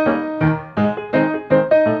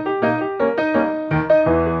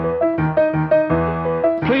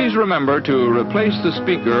 Please remember to replace the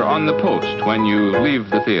speaker on the post when you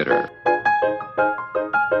leave the theater.